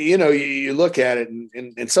 you look at it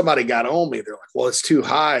and somebody got on me. They're like, well, it's too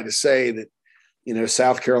high to say that,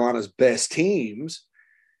 South Carolina's best teams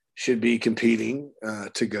should be competing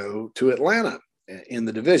to go to Atlanta in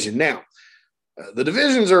the division. Now, the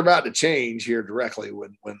divisions are about to change here directly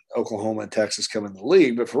when Oklahoma and Texas come in the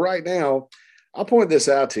league. But for right now, I'll point this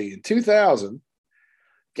out to you. In 2000,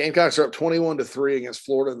 Gamecocks are up 21-3 against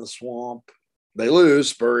Florida in the Swamp. They lose.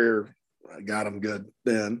 Spurrier got them good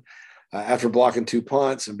then. After blocking 2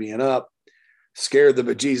 punts and being up, scared the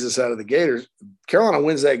bejesus out of the Gators. Carolina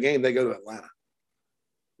wins that game. They go to Atlanta.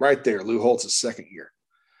 Right there, Lou Holtz's second year.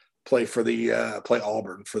 Play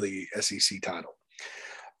Auburn for the SEC title.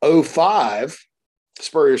 2005,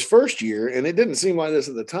 Spurrier's first year, and it didn't seem like this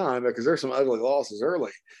at the time because there's some ugly losses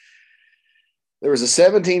early. There was a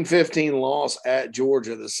 17-15 loss at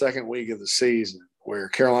Georgia the second week of the season where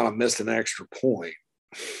Carolina missed an extra point.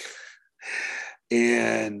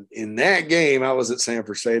 And in that game, I was at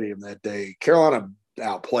Sanford Stadium that day. Carolina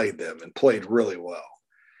outplayed them and played really well.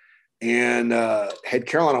 And had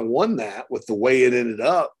Carolina won that with the way it ended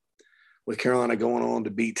up, with Carolina going on to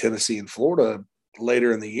beat Tennessee and Florida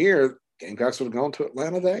later in the year, Gamecocks would have gone to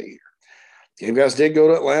Atlanta that year. Gamecocks did go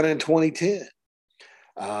to Atlanta in 2010.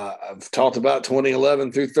 I've talked about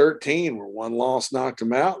 2011 through 13, where one loss knocked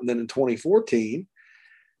them out. And then in 2014,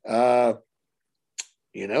 they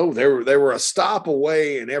were a stop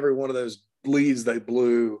away in every one of those leads they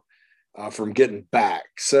blew from getting back.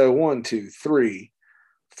 So 1, 2, 3,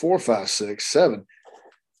 4, 5, 6, 7.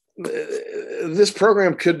 This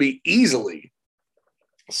program could be easily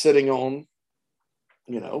sitting on,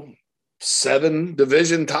 7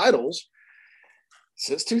 division titles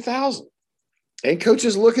since 2000. And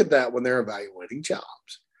coaches look at that when they're evaluating jobs.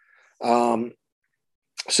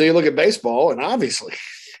 So you look at baseball, and obviously,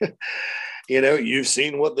 you've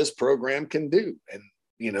seen what this program can do. And,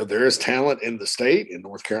 there is talent in the state, in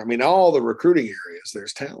North Carolina. I mean, all the recruiting areas,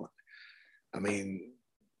 there's talent. I mean,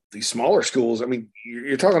 these smaller schools,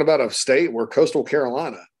 you're talking about a state where Coastal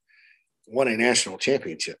Carolina won a national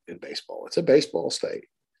championship in baseball. It's a baseball state.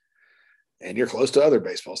 And you're close to other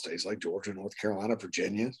baseball states like Georgia, North Carolina,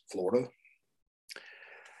 Virginia, Florida.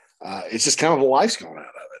 It's just kind of the life's gone out of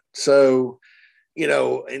it. So, so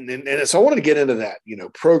I wanted to get into that,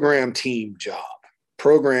 program team job.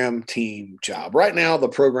 Right now, the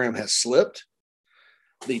program has slipped.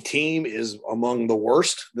 The team is among the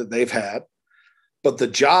worst that they've had, but the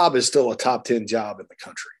job is still a top 10 job in the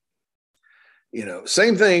country.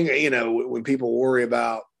 Same thing, when people worry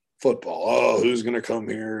about football. Oh, who's going to come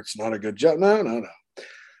here? It's not a good job. No.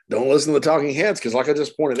 Don't listen to the talking heads because like I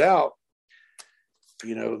just pointed out,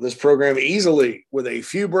 this program easily, with a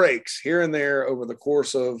few breaks here and there over the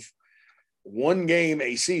course of one game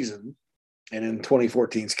a season, and in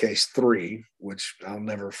 2014's case, 3, which I'll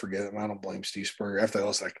never forget. I don't blame Steve Spurrier. After they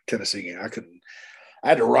lost that Tennessee game, I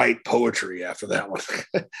had to write poetry after that one.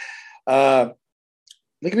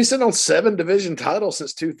 They could be sitting on 7 division titles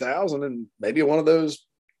since 2000, and maybe one of those,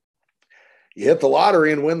 you hit the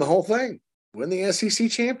lottery and win the whole thing, win the SEC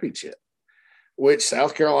championship, which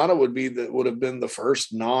South Carolina would have been the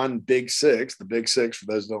first non-Big Six. The Big Six, for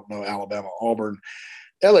those who don't know, Alabama, Auburn,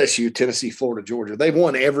 LSU, Tennessee, Florida, Georgia. They've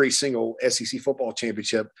won every single SEC football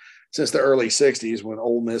championship since the early 60s when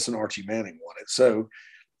Ole Miss and Archie Manning won it. So,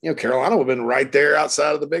 Carolina would have been right there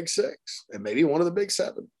outside of the Big Six and maybe one of the Big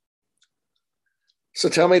 7. So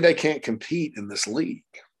tell me they can't compete in this league.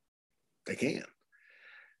 They can.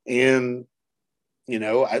 And,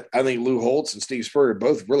 I think Lou Holtz and Steve Spurrier are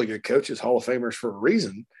both really good coaches, Hall of Famers for a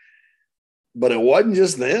reason. But it wasn't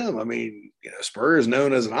just them. Spurrier is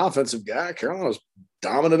known as an offensive guy. Carolina was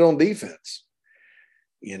dominant on defense.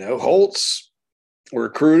 Holtz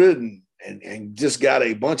recruited and just got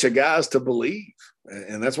a bunch of guys to believe.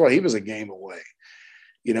 And that's why he was a game away.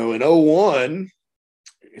 In 2001,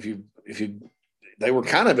 they were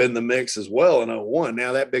kind of in the mix as well in 2001.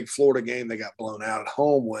 Now that big Florida game they got blown out at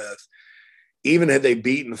home with, even had they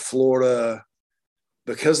beaten Florida,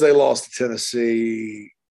 because they lost to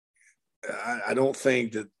Tennessee, I don't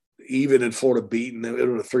think that even in Florida beaten, it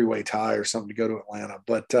was a 3-way tie or something to go to Atlanta.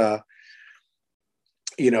 But,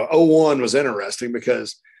 2001 was interesting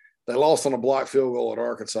because they lost on a blocked field goal at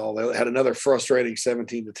Arkansas. They had another frustrating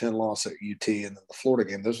 17-10 loss at UT. And then the Florida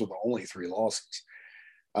game, those were the only 3 losses.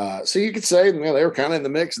 So you could say, man, they were kind of in the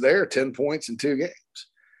mix there, 10 points in 2 games.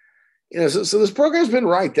 So this program's been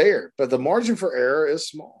right there, but the margin for error is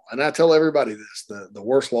small. And I tell everybody this, the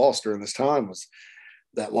worst loss during this time was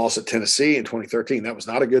that loss at Tennessee in 2013. That was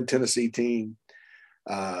not a good Tennessee team.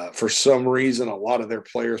 For some reason, a lot of their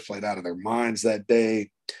players played out of their minds that day.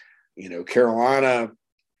 Carolina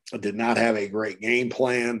did not have a great game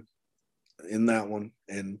plan in that one.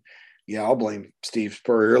 And, yeah, I'll blame Steve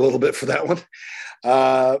Spurrier a little bit for that one.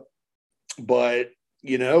 But,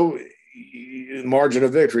 margin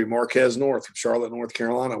of victory, Marquez North from Charlotte, North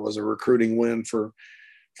Carolina was a recruiting win for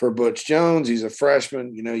Butch Jones. He's a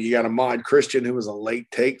freshman. You got Ahmad Christian, who was a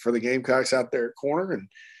late take for the Gamecocks out there at corner, and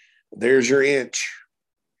there's your inch.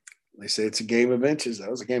 They say it's a game of inches. That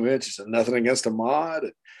was a game of inches, and nothing against Ahmad.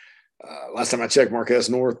 Last time I checked, Marquez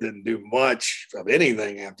North didn't do much of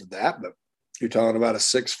anything after that, but you're talking about a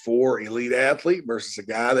 6'4" elite athlete versus a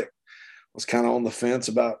guy that was kind of on the fence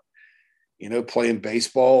about, playing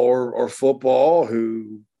baseball or football,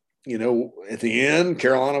 who, at the end,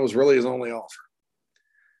 Carolina was really his only offer.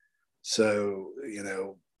 So,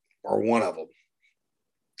 or one of them.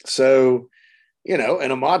 So,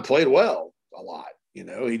 and Ahmad played well a lot.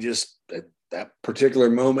 He just, at that particular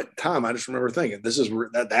moment in time, I just remember thinking,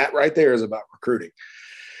 that right there is about recruiting.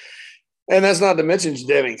 And that's not to mention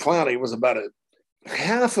Jadeveon Clowney was about a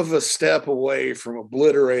half of a step away from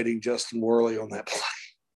obliterating Justin Worley on that play.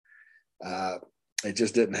 It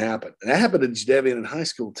just didn't happen. And that happened to Jadeveon in high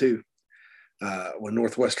school too. When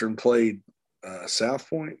Northwestern played South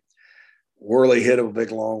Point, Worley hit a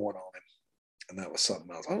big long one on him. And that was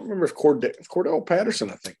something else. I don't remember if Cordell Patterson,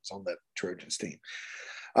 I think, was on that Trojans team.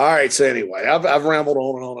 All right. So anyway, I've rambled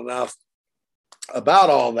on and on enough about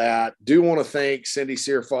all that. Do want to thank Cindy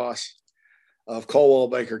Searfoss of Coldwell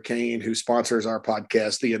Banker Kane, who sponsors our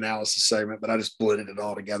podcast, The Analysis Segment, but I just blended it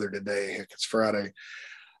all together today. Heck, it's Friday.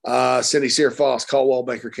 Cindy Searfoss, Coldwell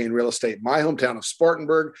Banker Kane Real Estate, my hometown of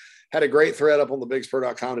Spartanburg. Had a great thread up on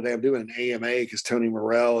thebigspur.com today. I'm doing an AMA because Tony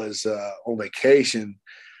Morrell is on vacation.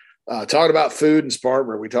 Talking about food in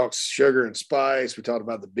Spartanburg. We talked sugar and spice. We talked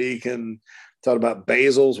about the Beacon. Talked about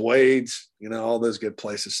Basil's, Wade's, all those good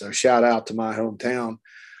places. So shout out to my hometown.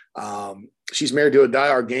 She's married to a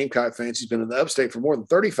diehard Gamecock fan. She's been in the upstate for more than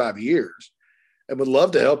 35 years and would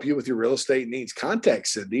love to help you with your real estate needs. Contact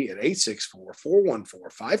Cindy at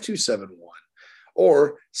 864-414-5271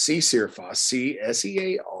 or C. Searfoss,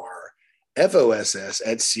 CSEARFOSS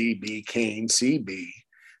at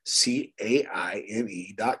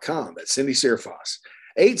CBCaine.com. That's Cindy Searfoss,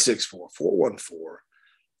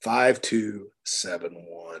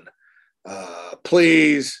 864-414-5271.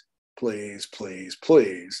 Please, please, please,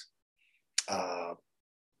 please,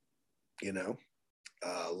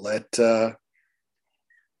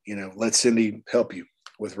 let Cindy help you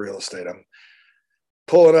with real estate. I'm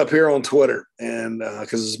pulling up here on Twitter, and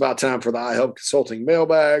because it's about time for the iHelp Consulting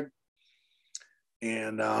mailbag.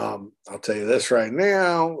 And I'll tell you this right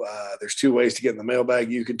now. There's 2 ways to get in the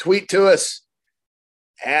mailbag. You can tweet to us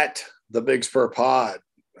at the Big Spur Pod,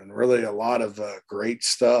 and really a lot of great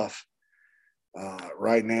stuff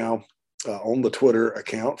right now on the Twitter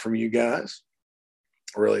account from you guys.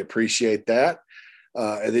 I really appreciate that.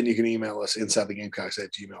 And then you can email us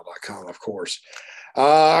insidethegamecocks@gmail.com, of course.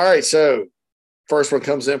 All right, so first one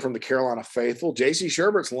comes in from the Carolina Faithful. J.C.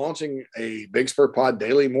 Sherbert's launching a Big Spur Pod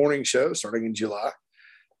daily morning show starting in July,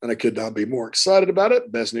 and I could not be more excited about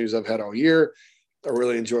it. Best news I've had all year. I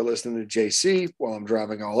really enjoy listening to J.C. while I'm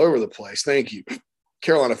driving all over the place. Thank you,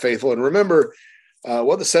 Carolina Faithful. And remember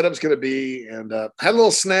what the setup's going to be. And had a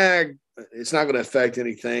little snag. It's not going to affect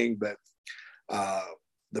anything, but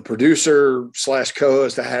the producer /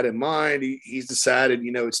 co-host I had in mind, he's decided,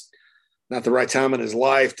 it's not the right time in his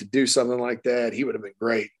life to do something like that. He would have been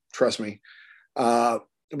great. Trust me. But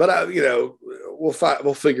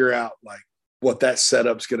we'll figure out like what that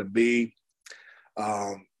setup's going to be.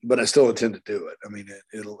 But I still intend to do it. I mean,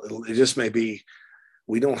 it just may be,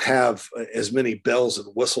 we don't have as many bells and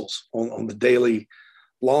whistles on the daily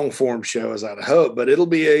long form show as I'd hope, but it'll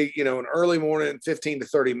be an early morning, 15 to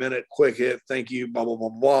 30 minute quick hit. Thank you. Blah, blah, blah,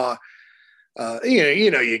 blah.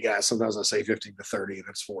 You guys, sometimes I say 15 to 30 and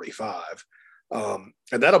it's 45. And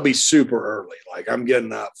that'll be super early. Like I'm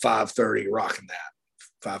getting up 5:30, rocking that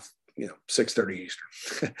 6:30 Eastern.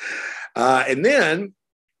 And then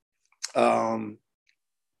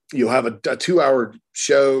you'll have a 2-hour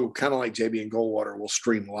show, kind of like JB and Goldwater will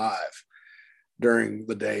stream live during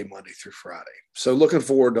the day, Monday through Friday. So looking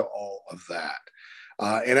forward to all of that.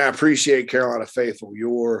 And I appreciate, Carolina Faithful,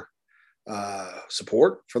 your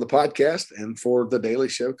support for the podcast and for the daily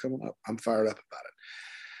show coming up. I'm fired up about it.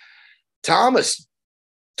 Thomas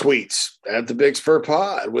tweets at the Big Spur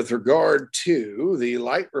Pod with regard to the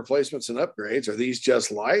light replacements and upgrades. Are these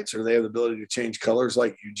just lights, or they have the ability to change colors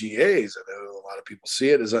like UGAs? I know a lot of people see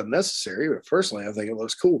it as unnecessary, but personally, I think it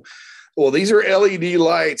looks cool. Well, these are LED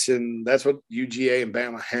lights, and that's what UGA and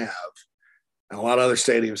Bama have. And a lot of other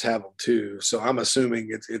stadiums have them too. So I'm assuming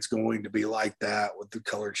it's going to be like that with the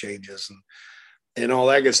color changes and all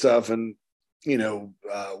that good stuff. And,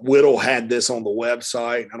 Whittle had this on the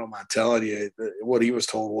website. I don't mind telling you what he was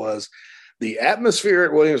told was the atmosphere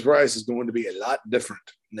at Williams-Brice is going to be a lot different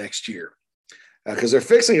next year because they're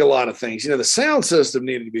fixing a lot of things. The sound system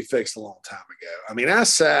needed to be fixed a long time ago. I mean, I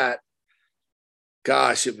sat,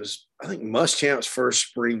 it was, I think, Muschamp's first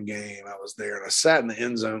spring game. I was there, and I sat in the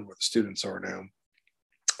end zone where the students are now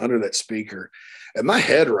under that speaker, and my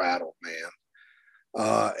head rattled, man.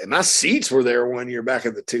 And my seats were there one year back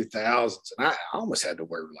in the 2000s, and I almost had to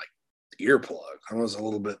wear like earplugs. I was a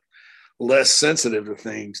little bit less sensitive to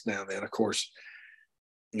things now then. Of course,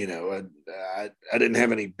 I didn't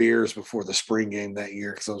have any beers before the spring game that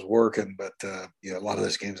year because I was working, but a lot of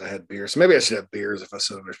those games I had beers. So maybe I should have beers if I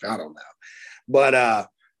said I don't know. But I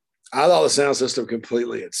thought the sound system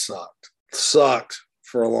completely had sucked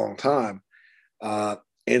for a long time.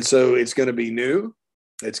 And so it's going to be new.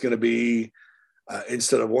 It's going to be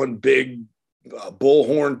instead of one big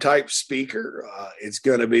bullhorn type speaker, it's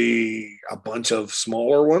going to be a bunch of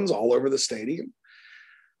smaller ones all over the stadium.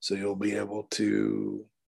 So you'll be able to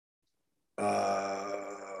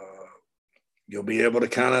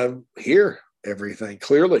kind of hear everything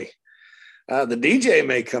clearly. The DJ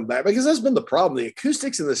may come back because that's been the problem. The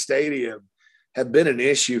acoustics in the stadium have been an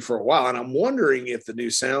issue for a while, and I'm wondering if the new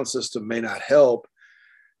sound system may not help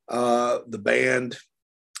the band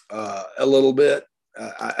a little bit.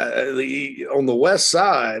 On the west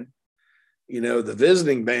side, the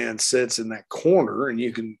visiting band sits in that corner, and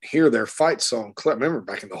you can hear their fight song clip. Remember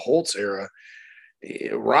back in the Holtz era,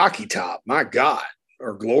 Rocky Top, my God,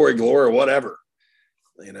 or Glory, Glory, whatever.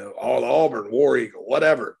 All Auburn, War Eagle,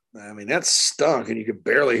 whatever. I mean, that stunk, and you could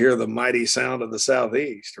barely hear the mighty sound of the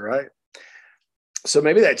Southeast, right? So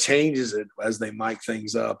maybe that changes it as they mic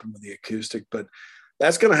things up with the acoustic, but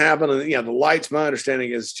that's going to happen. And, the lights, my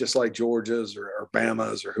understanding is just like Georgia's or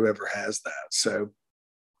Bama's or whoever has that. So,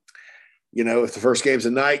 if the first game's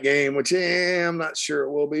a night game, which I'm not sure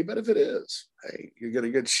it will be, but if it is, hey, you get a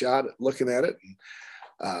good shot at looking at it. And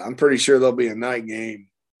I'm pretty sure there'll be a night game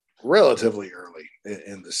relatively early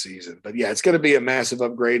in the season. But yeah, it's going to be a massive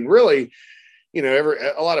upgrade. And really,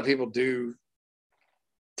 a lot of people do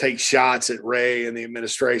take shots at Ray and the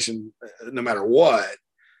administration no matter what.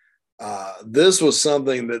 This was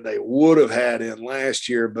something that they would have had in last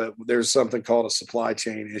year, but there's something called a supply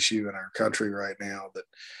chain issue in our country right now that,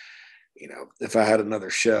 if I had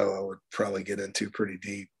another show, I would probably get into pretty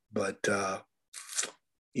deep. But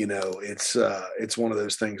it's one of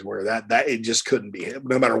those things where that it just couldn't be helped.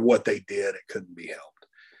 No matter what they did, it couldn't be helped.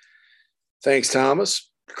 Thanks,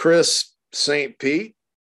 Thomas. Chris St. Pete,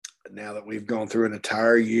 now that we've gone through an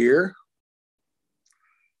entire year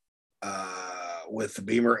with the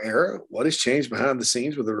Beamer era, what has changed behind the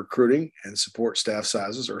scenes with the recruiting and support staff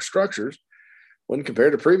sizes or structures when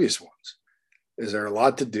compared to previous ones? Is there a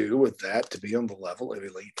lot to do with that to be on the level of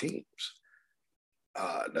elite teams?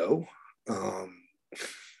 No.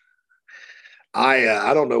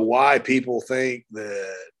 I don't know why people think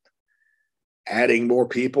that adding more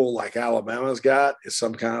people like Alabama's got is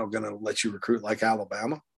some kind of going to let you recruit like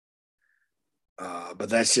Alabama. But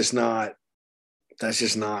that's just not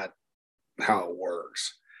how it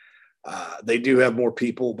works. They do have more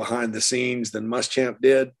people behind the scenes than Muschamp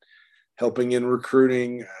did, helping in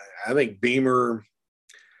recruiting. I think Beamer,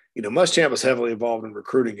 Muschamp was heavily involved in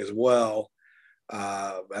recruiting as well.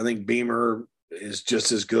 I think Beamer is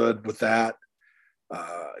just as good with that.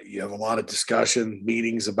 You have a lot of discussion,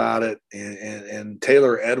 meetings about it, and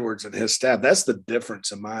Taylor Edwards and his staff. That's the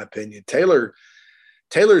difference, in my opinion.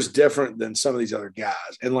 Taylor's different than some of these other guys.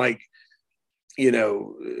 And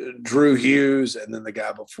Drew Hughes and then the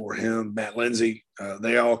guy before him, Matt Lindsay,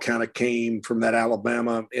 they all kind of came from that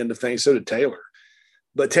Alabama end of things. So did Taylor.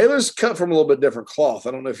 But Taylor's cut from a little bit different cloth.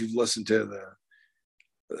 I don't know if you've listened to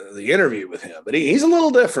the interview with him, but he's a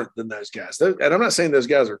little different than those guys. And I'm not saying those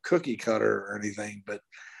guys are cookie cutter or anything, but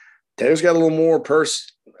Taylor's got a little more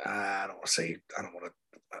I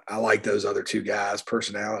like those other two guys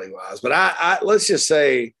personality wise, but I let's just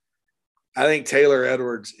say, I think Taylor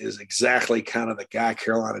Edwards is exactly kind of the guy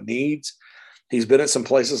Carolina needs. He's been at some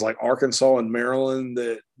places like Arkansas and Maryland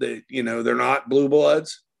that they're not blue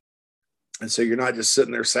bloods. And so you're not just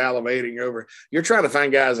sitting there salivating over. You're trying to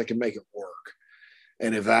find guys that can make it work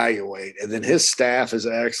and evaluate. And then his staff is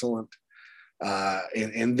excellent.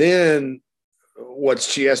 And then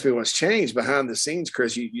she asked me what's changed behind the scenes,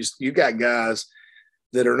 Chris. You got guys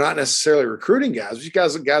that are not necessarily recruiting guys, but you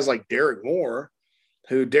guys like Derek Moore,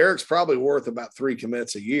 who Derek's probably worth about 3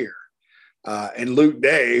 commits a year. And Luke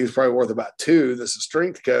Day, who's probably worth about 2, that's a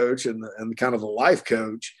strength coach and kind of a life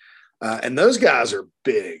coach. And those guys are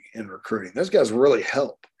big in recruiting. Those guys really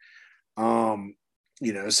help.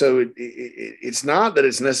 So it's not that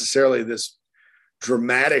it's necessarily this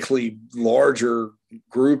dramatically larger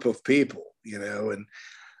group of people, and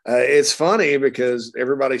it's funny because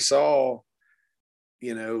everybody saw,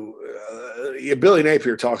 Billy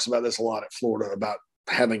Napier talks about this a lot at Florida about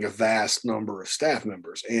having a vast number of staff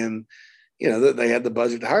members, and they had the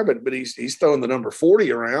budget to hire, but he's throwing the number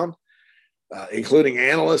 40 around, including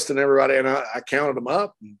analysts and everybody. And I counted them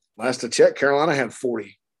up. And last I checked, Carolina had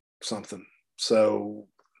 40 something. So,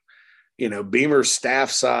 Beamer's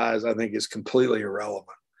staff size, I think, is completely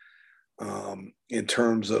irrelevant in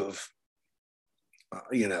terms of,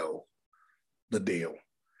 the deal.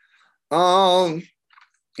 But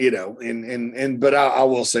I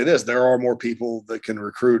will say this: there are more people that can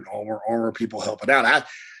recruit, and more people helping out.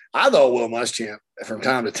 I thought Will Muschamp from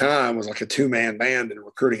time to time was like a 2-man band in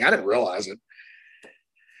recruiting. I didn't realize it.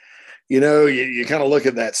 You kind of look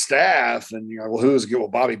at that staff and you're like, well, who was good? Well,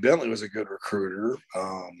 Bobby Bentley was a good recruiter.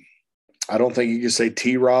 I don't think you could say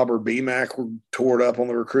T-Rob or B-Mac were tore up on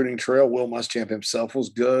the recruiting trail. Will Muschamp himself was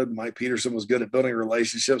good. Mike Peterson was good at building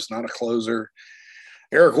relationships, not a closer.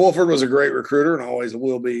 Eric Wolford was a great recruiter and always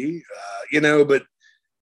will be, but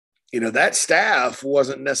that staff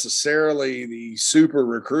wasn't necessarily the super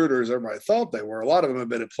recruiters everybody thought they were. A lot of them have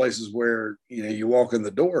been at places where, you walk in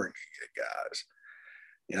the door and you get guys.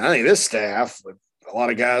 I think this staff, with a lot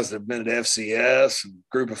of guys that have been at FCS and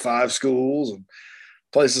Group of 5 schools and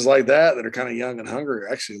places like that are kind of young and hungry, are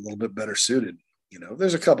actually a little bit better suited.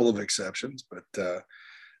 There's a couple of exceptions, but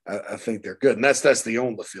I think they're good. And that's the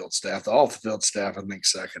on-the-field staff. The off-the-field staff, I think,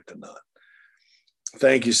 second to none.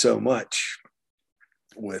 Thank you so much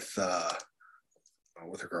with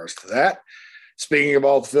regards to that. Speaking of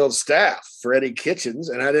off-the-field staff, Freddie Kitchens,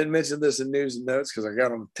 and I didn't mention this in news and notes because I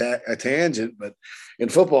got on a tangent, but in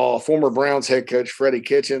football, former Browns head coach Freddie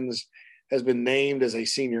Kitchens has been named as a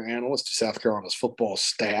senior analyst to South Carolina's football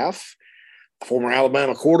staff. Former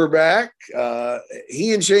Alabama quarterback.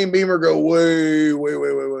 He and Shane Beamer go way, way,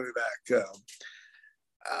 way, way, way back.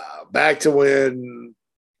 Back to when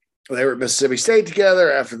they were at Mississippi State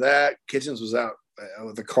together. After that, Kitchens was out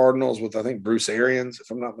with the Cardinals with, I think, Bruce Arians, if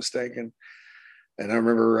I'm not mistaken. And I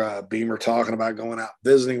remember Beamer talking about going out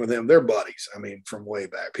visiting with him. They're buddies. I mean, from way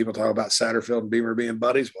back. People talk about Satterfield and Beamer being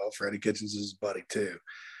buddies. Well, Freddie Kitchens is his buddy too.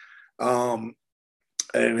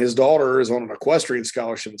 And his daughter is on an equestrian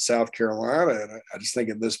scholarship in South Carolina. And I just think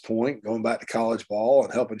at this point, going back to college ball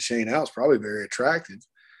and helping Shane out is probably very attractive.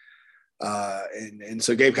 And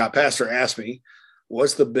so Gamecock Pastor asked me,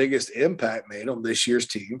 what's the biggest impact made on this year's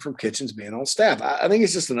team from Kitchens being on staff? I think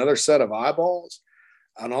it's just another set of eyeballs.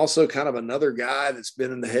 And also kind of another guy that's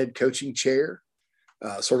been in the head coaching chair,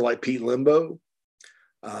 sort of like Pete Limbo,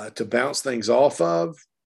 to bounce things off of.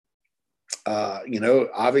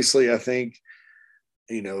 Obviously I think,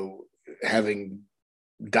 having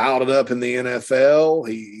dialed it up in the NFL,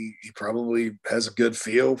 he probably has a good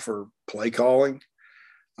feel for play calling.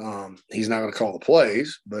 He's not going to call the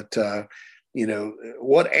plays, but,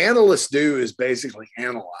 what analysts do is basically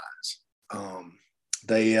analyze.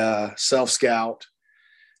 They self-scout.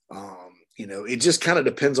 It just kind of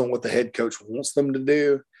depends on what the head coach wants them to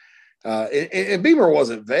do. And Beamer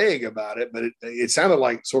wasn't vague about it, but it sounded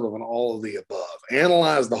like sort of an all of the above.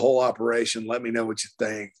 Analyze the whole operation. Let me know what you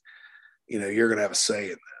think. You're going to have a say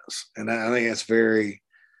in this. And I think that's very,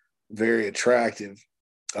 very attractive.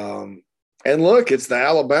 And look, it's the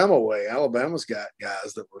Alabama way. Alabama's got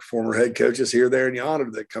guys that were former head coaches here, there, and yonder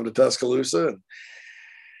that come to Tuscaloosa and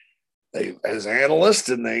they as analysts,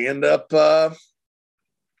 and they end up,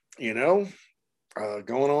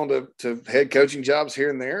 going on to head coaching jobs here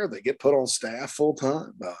and there. They get put on staff full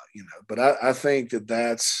time, but I think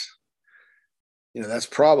that's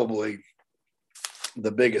probably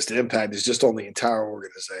the biggest impact is just on the entire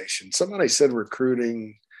organization. Somebody said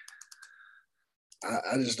recruiting.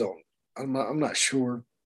 I just don't, I'm not sure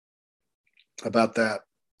about that.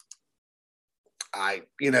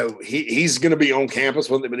 He's going to be on campus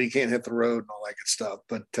with it, but he can't hit the road and all that good stuff.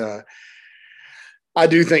 But, I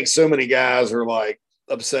do think so many guys are like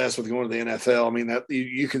obsessed with going to the NFL. I mean, that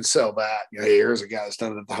you can sell that. Hey, here's a guy that's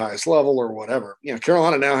done it at the highest level or whatever.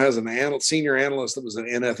 Carolina now has an senior analyst that was an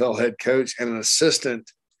NFL head coach and an assistant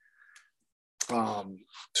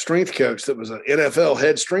strength coach that was an NFL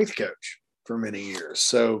head strength coach for many years.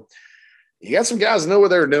 So, you got some guys that know what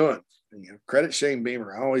they're doing. Credit Shane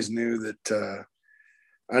Beamer. I always knew that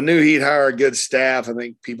I knew he'd hire a good staff. I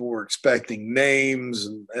think people were expecting names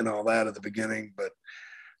and all that at the beginning, but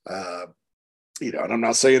and I'm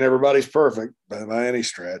not saying everybody's perfect by any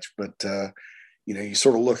stretch, but you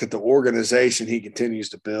sort of look at the organization he continues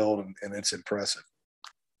to build, and it's impressive.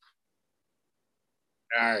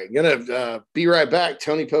 All right, going to be right back.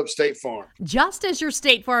 Tony Pope, State Farm. Just as your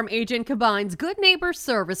State Farm agent combines good neighbor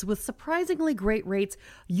service with surprisingly great rates,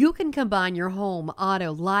 you can combine your home,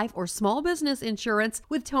 auto, life, or small business insurance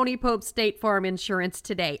with Tony Pope State Farm Insurance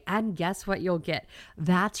today. And guess what you'll get?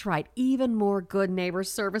 That's right, even more good neighbor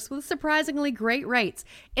service with surprisingly great rates.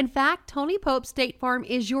 In fact, Tony Pope State Farm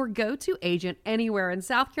is your go-to agent anywhere in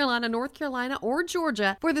South Carolina, North Carolina, or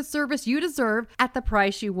Georgia for the service you deserve at the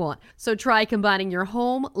price you want. So try combining your home,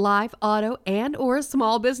 life, auto, and or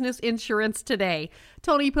small business insurance today.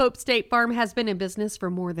 Tony Pope State Farm has been in business for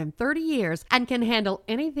more than 30 years and can handle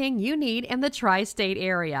anything you need in the tri-state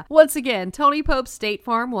area. Once again, Tony Pope State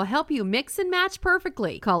Farm will help you mix and match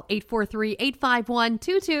perfectly. Call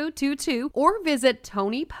 843-851-2222 or visit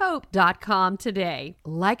TonyPope.com today.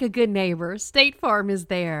 Like a good neighbor, State Farm is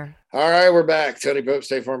there. All right, we're back. Tony Pope,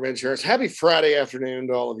 State Farm Insurance. Happy Friday afternoon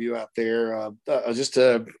to all of you out there.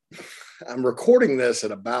 I'm recording this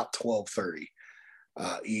at about 12:30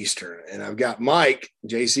 Eastern, and I've got Mike,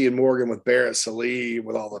 JC, and Morgan with Barrett Sallee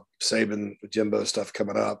with all the Saban Jimbo stuff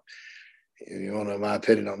coming up. If you want to know my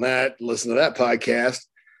opinion on that, listen to that podcast.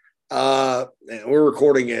 And we're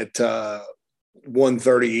recording at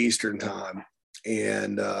 1:30 Eastern time,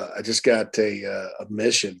 and I just got a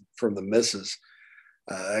mission from the missus.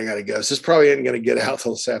 I got to go. So this probably isn't going to get out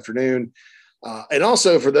till this afternoon. And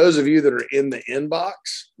also for those of you that are in the inbox,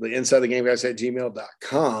 the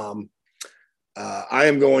insidethegameguys@gmail.com, I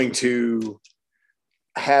am going to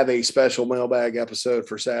have a special mailbag episode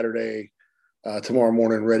for Saturday, tomorrow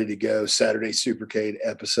morning, ready to go. Saturday Supercade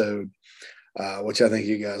episode, which I think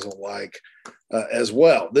you guys will like as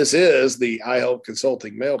well. This is the iHelp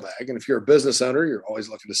Consulting mailbag. And if you're a business owner, you're always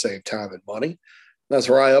looking to save time and money. That's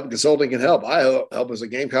where iHelp Consulting can help. iHelp is a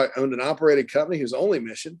Gamecock-owned and operated company whose only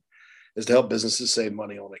mission is to help businesses save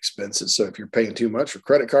money on expenses. So if you're paying too much for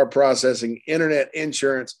credit card processing, internet,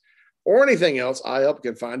 insurance, or anything else, iHelp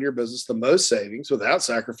can find your business the most savings without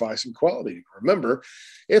sacrificing quality. Remember,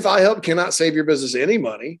 if iHelp cannot save your business any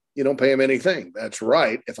money, you don't pay them anything. That's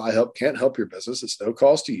right. If iHelp can't help your business, it's no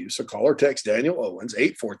cost to you. So call or text Daniel Owens,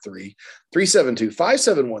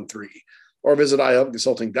 843-372-5713, or visit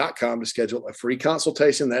iHelpConsulting.com to schedule a free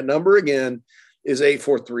consultation. That number again is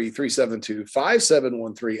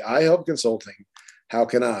 843-372-5713. iHelp Consulting. How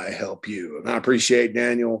can I help you? And I appreciate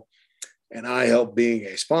Daniel and iHelp being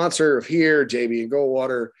a sponsor of here, JB and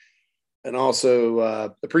Goldwater, and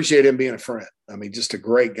also appreciate him being a friend. I mean, just a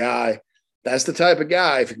great guy. That's the type of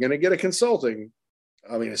guy, if you're going to get a consultant,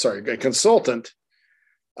 you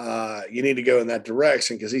need to go in that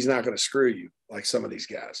direction because he's not going to screw you like some of these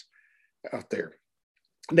guys out there.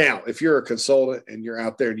 Now, if you're a consultant and you're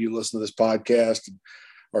out there and you listen to this podcast,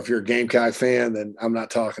 or if you're a Gamecock fan, then I'm not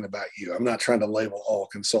talking about you. I'm not trying to label all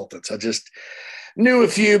consultants. I just knew a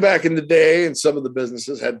few back in the day, and some of the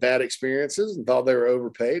businesses had bad experiences and thought they were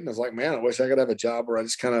overpaid. And I was like, man, I wish I could have a job where I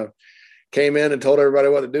just kind of came in and told everybody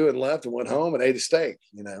what to do and left and went home and ate a steak.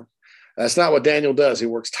 That's not what Daniel does. He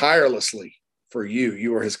works tirelessly for you.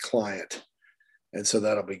 You are his client. And so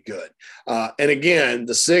that'll be good. And again,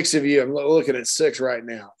 the 6 of you, I'm looking at 6 right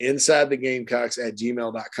now,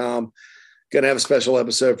 insidethegamecocks@gmail.com. Going to have a special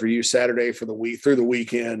episode for you Saturday for the week through the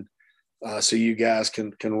weekend. So you guys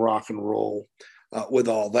can rock and roll with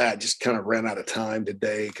all that. Just kind of ran out of time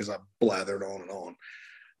today because I blathered on and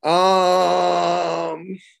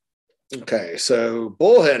on. Okay. So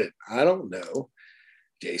bullheaded. I don't know,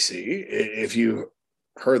 JC, if you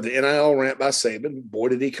heard the NIL rant by Saban, boy,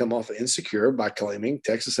 did he come off insecure by claiming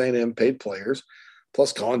Texas A&M paid players,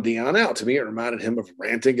 plus calling Deion out. To me, it reminded him of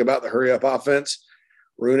ranting about the hurry-up offense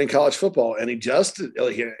ruining college football, and he adjusted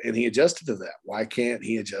to that. Why can't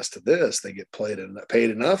he adjust to this? They get paid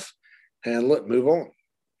enough, handle it, move on.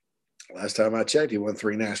 Last time I checked, he won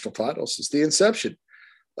 3 national titles since the inception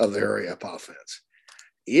of the hurry-up offense.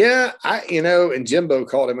 Yeah, and Jimbo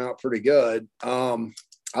called him out pretty good.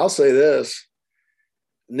 I'll say this.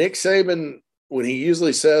 Nick Saban, when he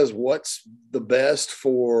usually says what's the best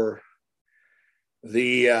for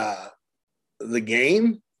the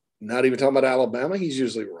game, not even talking about Alabama, he's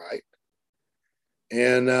usually right.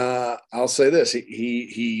 And I'll say this,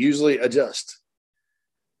 he usually adjusts,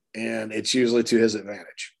 and it's usually to his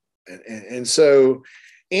advantage. And so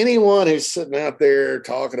anyone who's sitting out there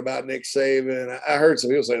talking about Nick Saban, I heard some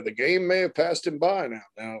people say the game may have passed him by now.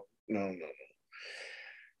 Now, no.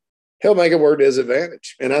 He'll make it work to his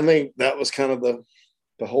advantage. And I think that was kind of the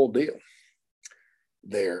whole deal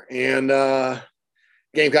there. And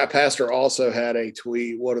Gamecock Pastor also had a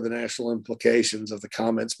tweet. What are the national implications of the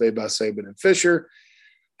comments made by Saban and Fisher?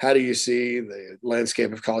 How do you see the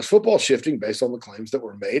landscape of college football shifting based on the claims that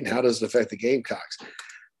were made? And how does it affect the Gamecocks?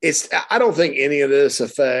 I don't think any of this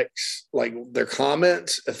affects, like, their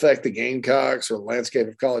comments affect the Gamecocks or the landscape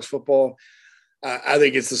of college football. I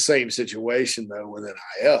think it's the same situation, though, with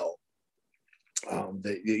NIL.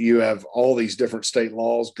 That you have all these different state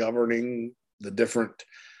laws governing the different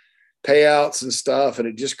payouts and stuff, and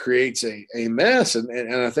it just creates a mess.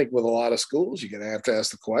 And I think with a lot of schools, you're going to have to ask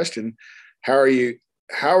the question, how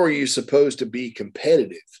are you supposed to be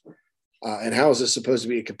competitive? And how is this supposed to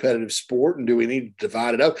be a competitive sport? And do we need to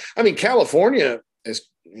divide it up? I mean, California is,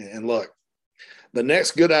 and look, the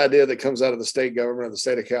next good idea that comes out of the state government of the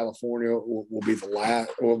state of California will be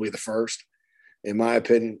the first, in my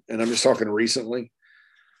opinion. And I'm just talking recently.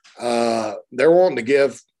 They're wanting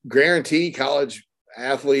to guarantee college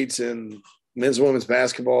athletes in men's and women's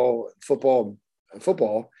basketball, football,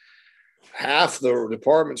 half the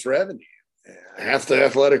department's revenue, half the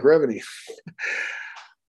athletic revenue.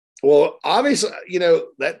 Well, obviously,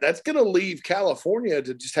 that's going to leave California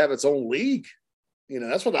to just have its own league.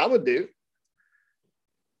 That's what I would do.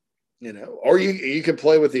 Or you could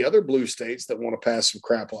play with the other blue states that want to pass some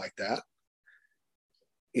crap like that.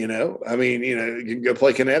 You can go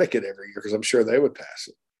play Connecticut every year because I'm sure they would pass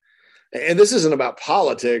it. And this isn't about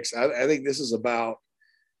politics. I think this is about,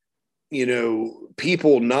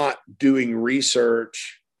 people not doing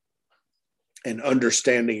research and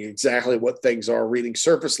understanding exactly what things are, reading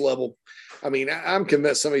surface level. I mean, I'm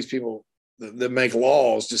convinced some of these people that make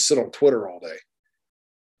laws just sit on Twitter all day.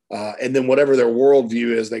 And then whatever their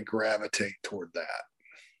worldview is, they gravitate toward that.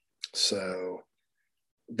 So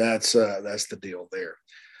that's the deal there.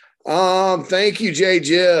 Thank you, Jay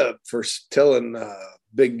Jib, for telling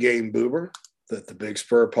Big Game Boober that the Big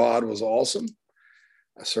Spur Pod was awesome.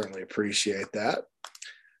 I certainly appreciate that.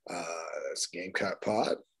 That's Gamecock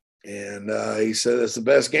Pod. And he said it's the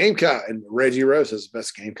best Gamecock. And Reggie Rose is the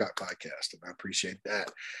best Gamecock podcast. And I appreciate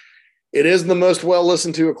that. It is the most well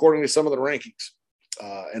listened to according to some of the rankings.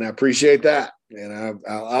 And I appreciate that. And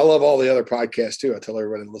I love all the other podcasts too. I tell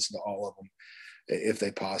everybody to listen to all of them if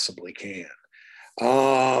they possibly can.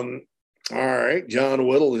 All right. John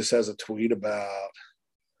Whittle just has a tweet about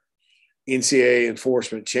NCAA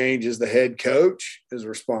enforcement changes. The head coach is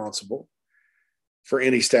responsible for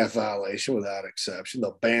any staff violation without exception.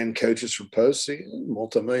 They'll ban coaches from postseason,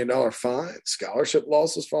 multi-million-dollar fine, scholarship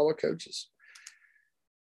losses follow coaches.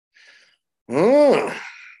 Well,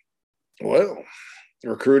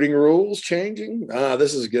 recruiting rules changing.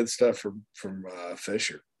 This is good stuff from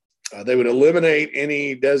Fisher. They would eliminate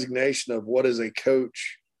any designation of what is a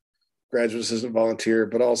coach, graduate assistant, volunteer,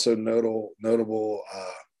 but also notable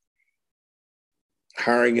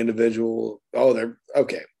hiring individual. Oh, they're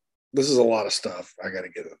okay. This is a lot of stuff. I got to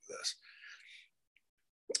get into this.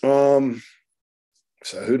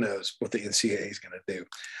 So who knows what the NCAA is going to do.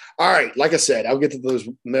 All right. Like I said, I'll get to those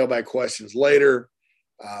mailbag questions later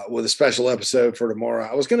with a special episode for tomorrow.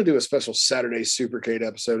 I was going to do a special Saturday Supercade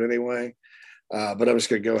episode anyway, but I'm just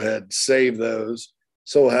going to go ahead and save those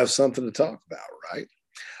so we'll have something to talk about, right?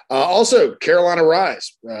 Also, Carolina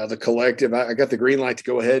Rise, the collective. I got the green light to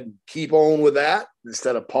go ahead and keep on with that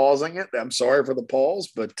instead of pausing it. I'm sorry for the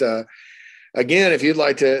pause, but again, if you'd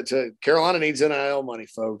like to Carolina needs NIL money,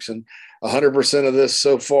 folks, and 100% of this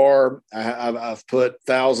so far, I've put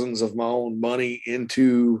thousands of my own money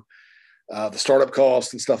into the startup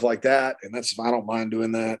costs and stuff like that, and I don't mind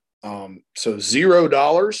doing that. So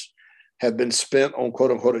 $0 have been spent on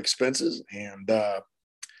quote unquote expenses, and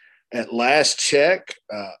at last check,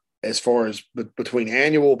 as far as between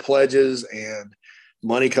annual pledges and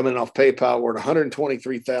money coming off PayPal, we're at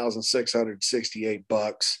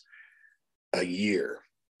 $123,668 a year.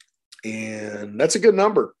 And that's a good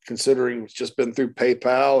number considering it's just been through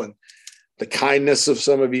PayPal and the kindness of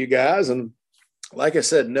some of you guys. And like I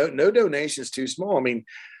said, no donation is too small. I mean,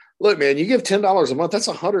 look, man, you give $10 a month, that's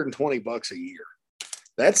 $120 a year.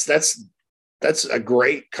 That's a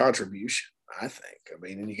great contribution, I think. I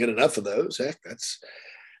mean, and you get enough of those, heck,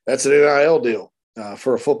 that's an NIL deal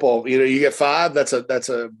for a football. You get 5. That's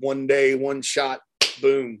a 1 day, 1 shot,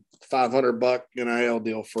 boom, $500 NIL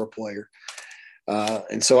deal for a player.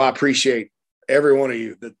 And so I appreciate every one of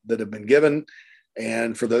you that have been given.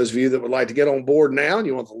 And for those of you that would like to get on board now and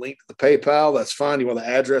you want the link to the PayPal, that's fine. You want the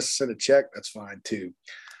address to send a check, that's fine too.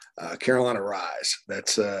 Carolina Rise,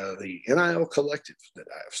 that's the NIL collective that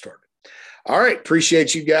I have started. All right.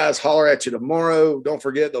 Appreciate you guys. Holler at you tomorrow. Don't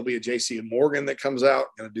forget, there'll be a JC and Morgan that comes out.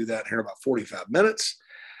 Going to do that here in about 45 minutes.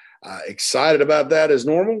 Excited about that as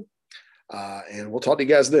normal. And we'll talk to you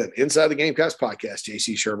guys then. Inside the Gamecocks podcast,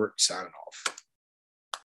 JC Shurburtt signing off.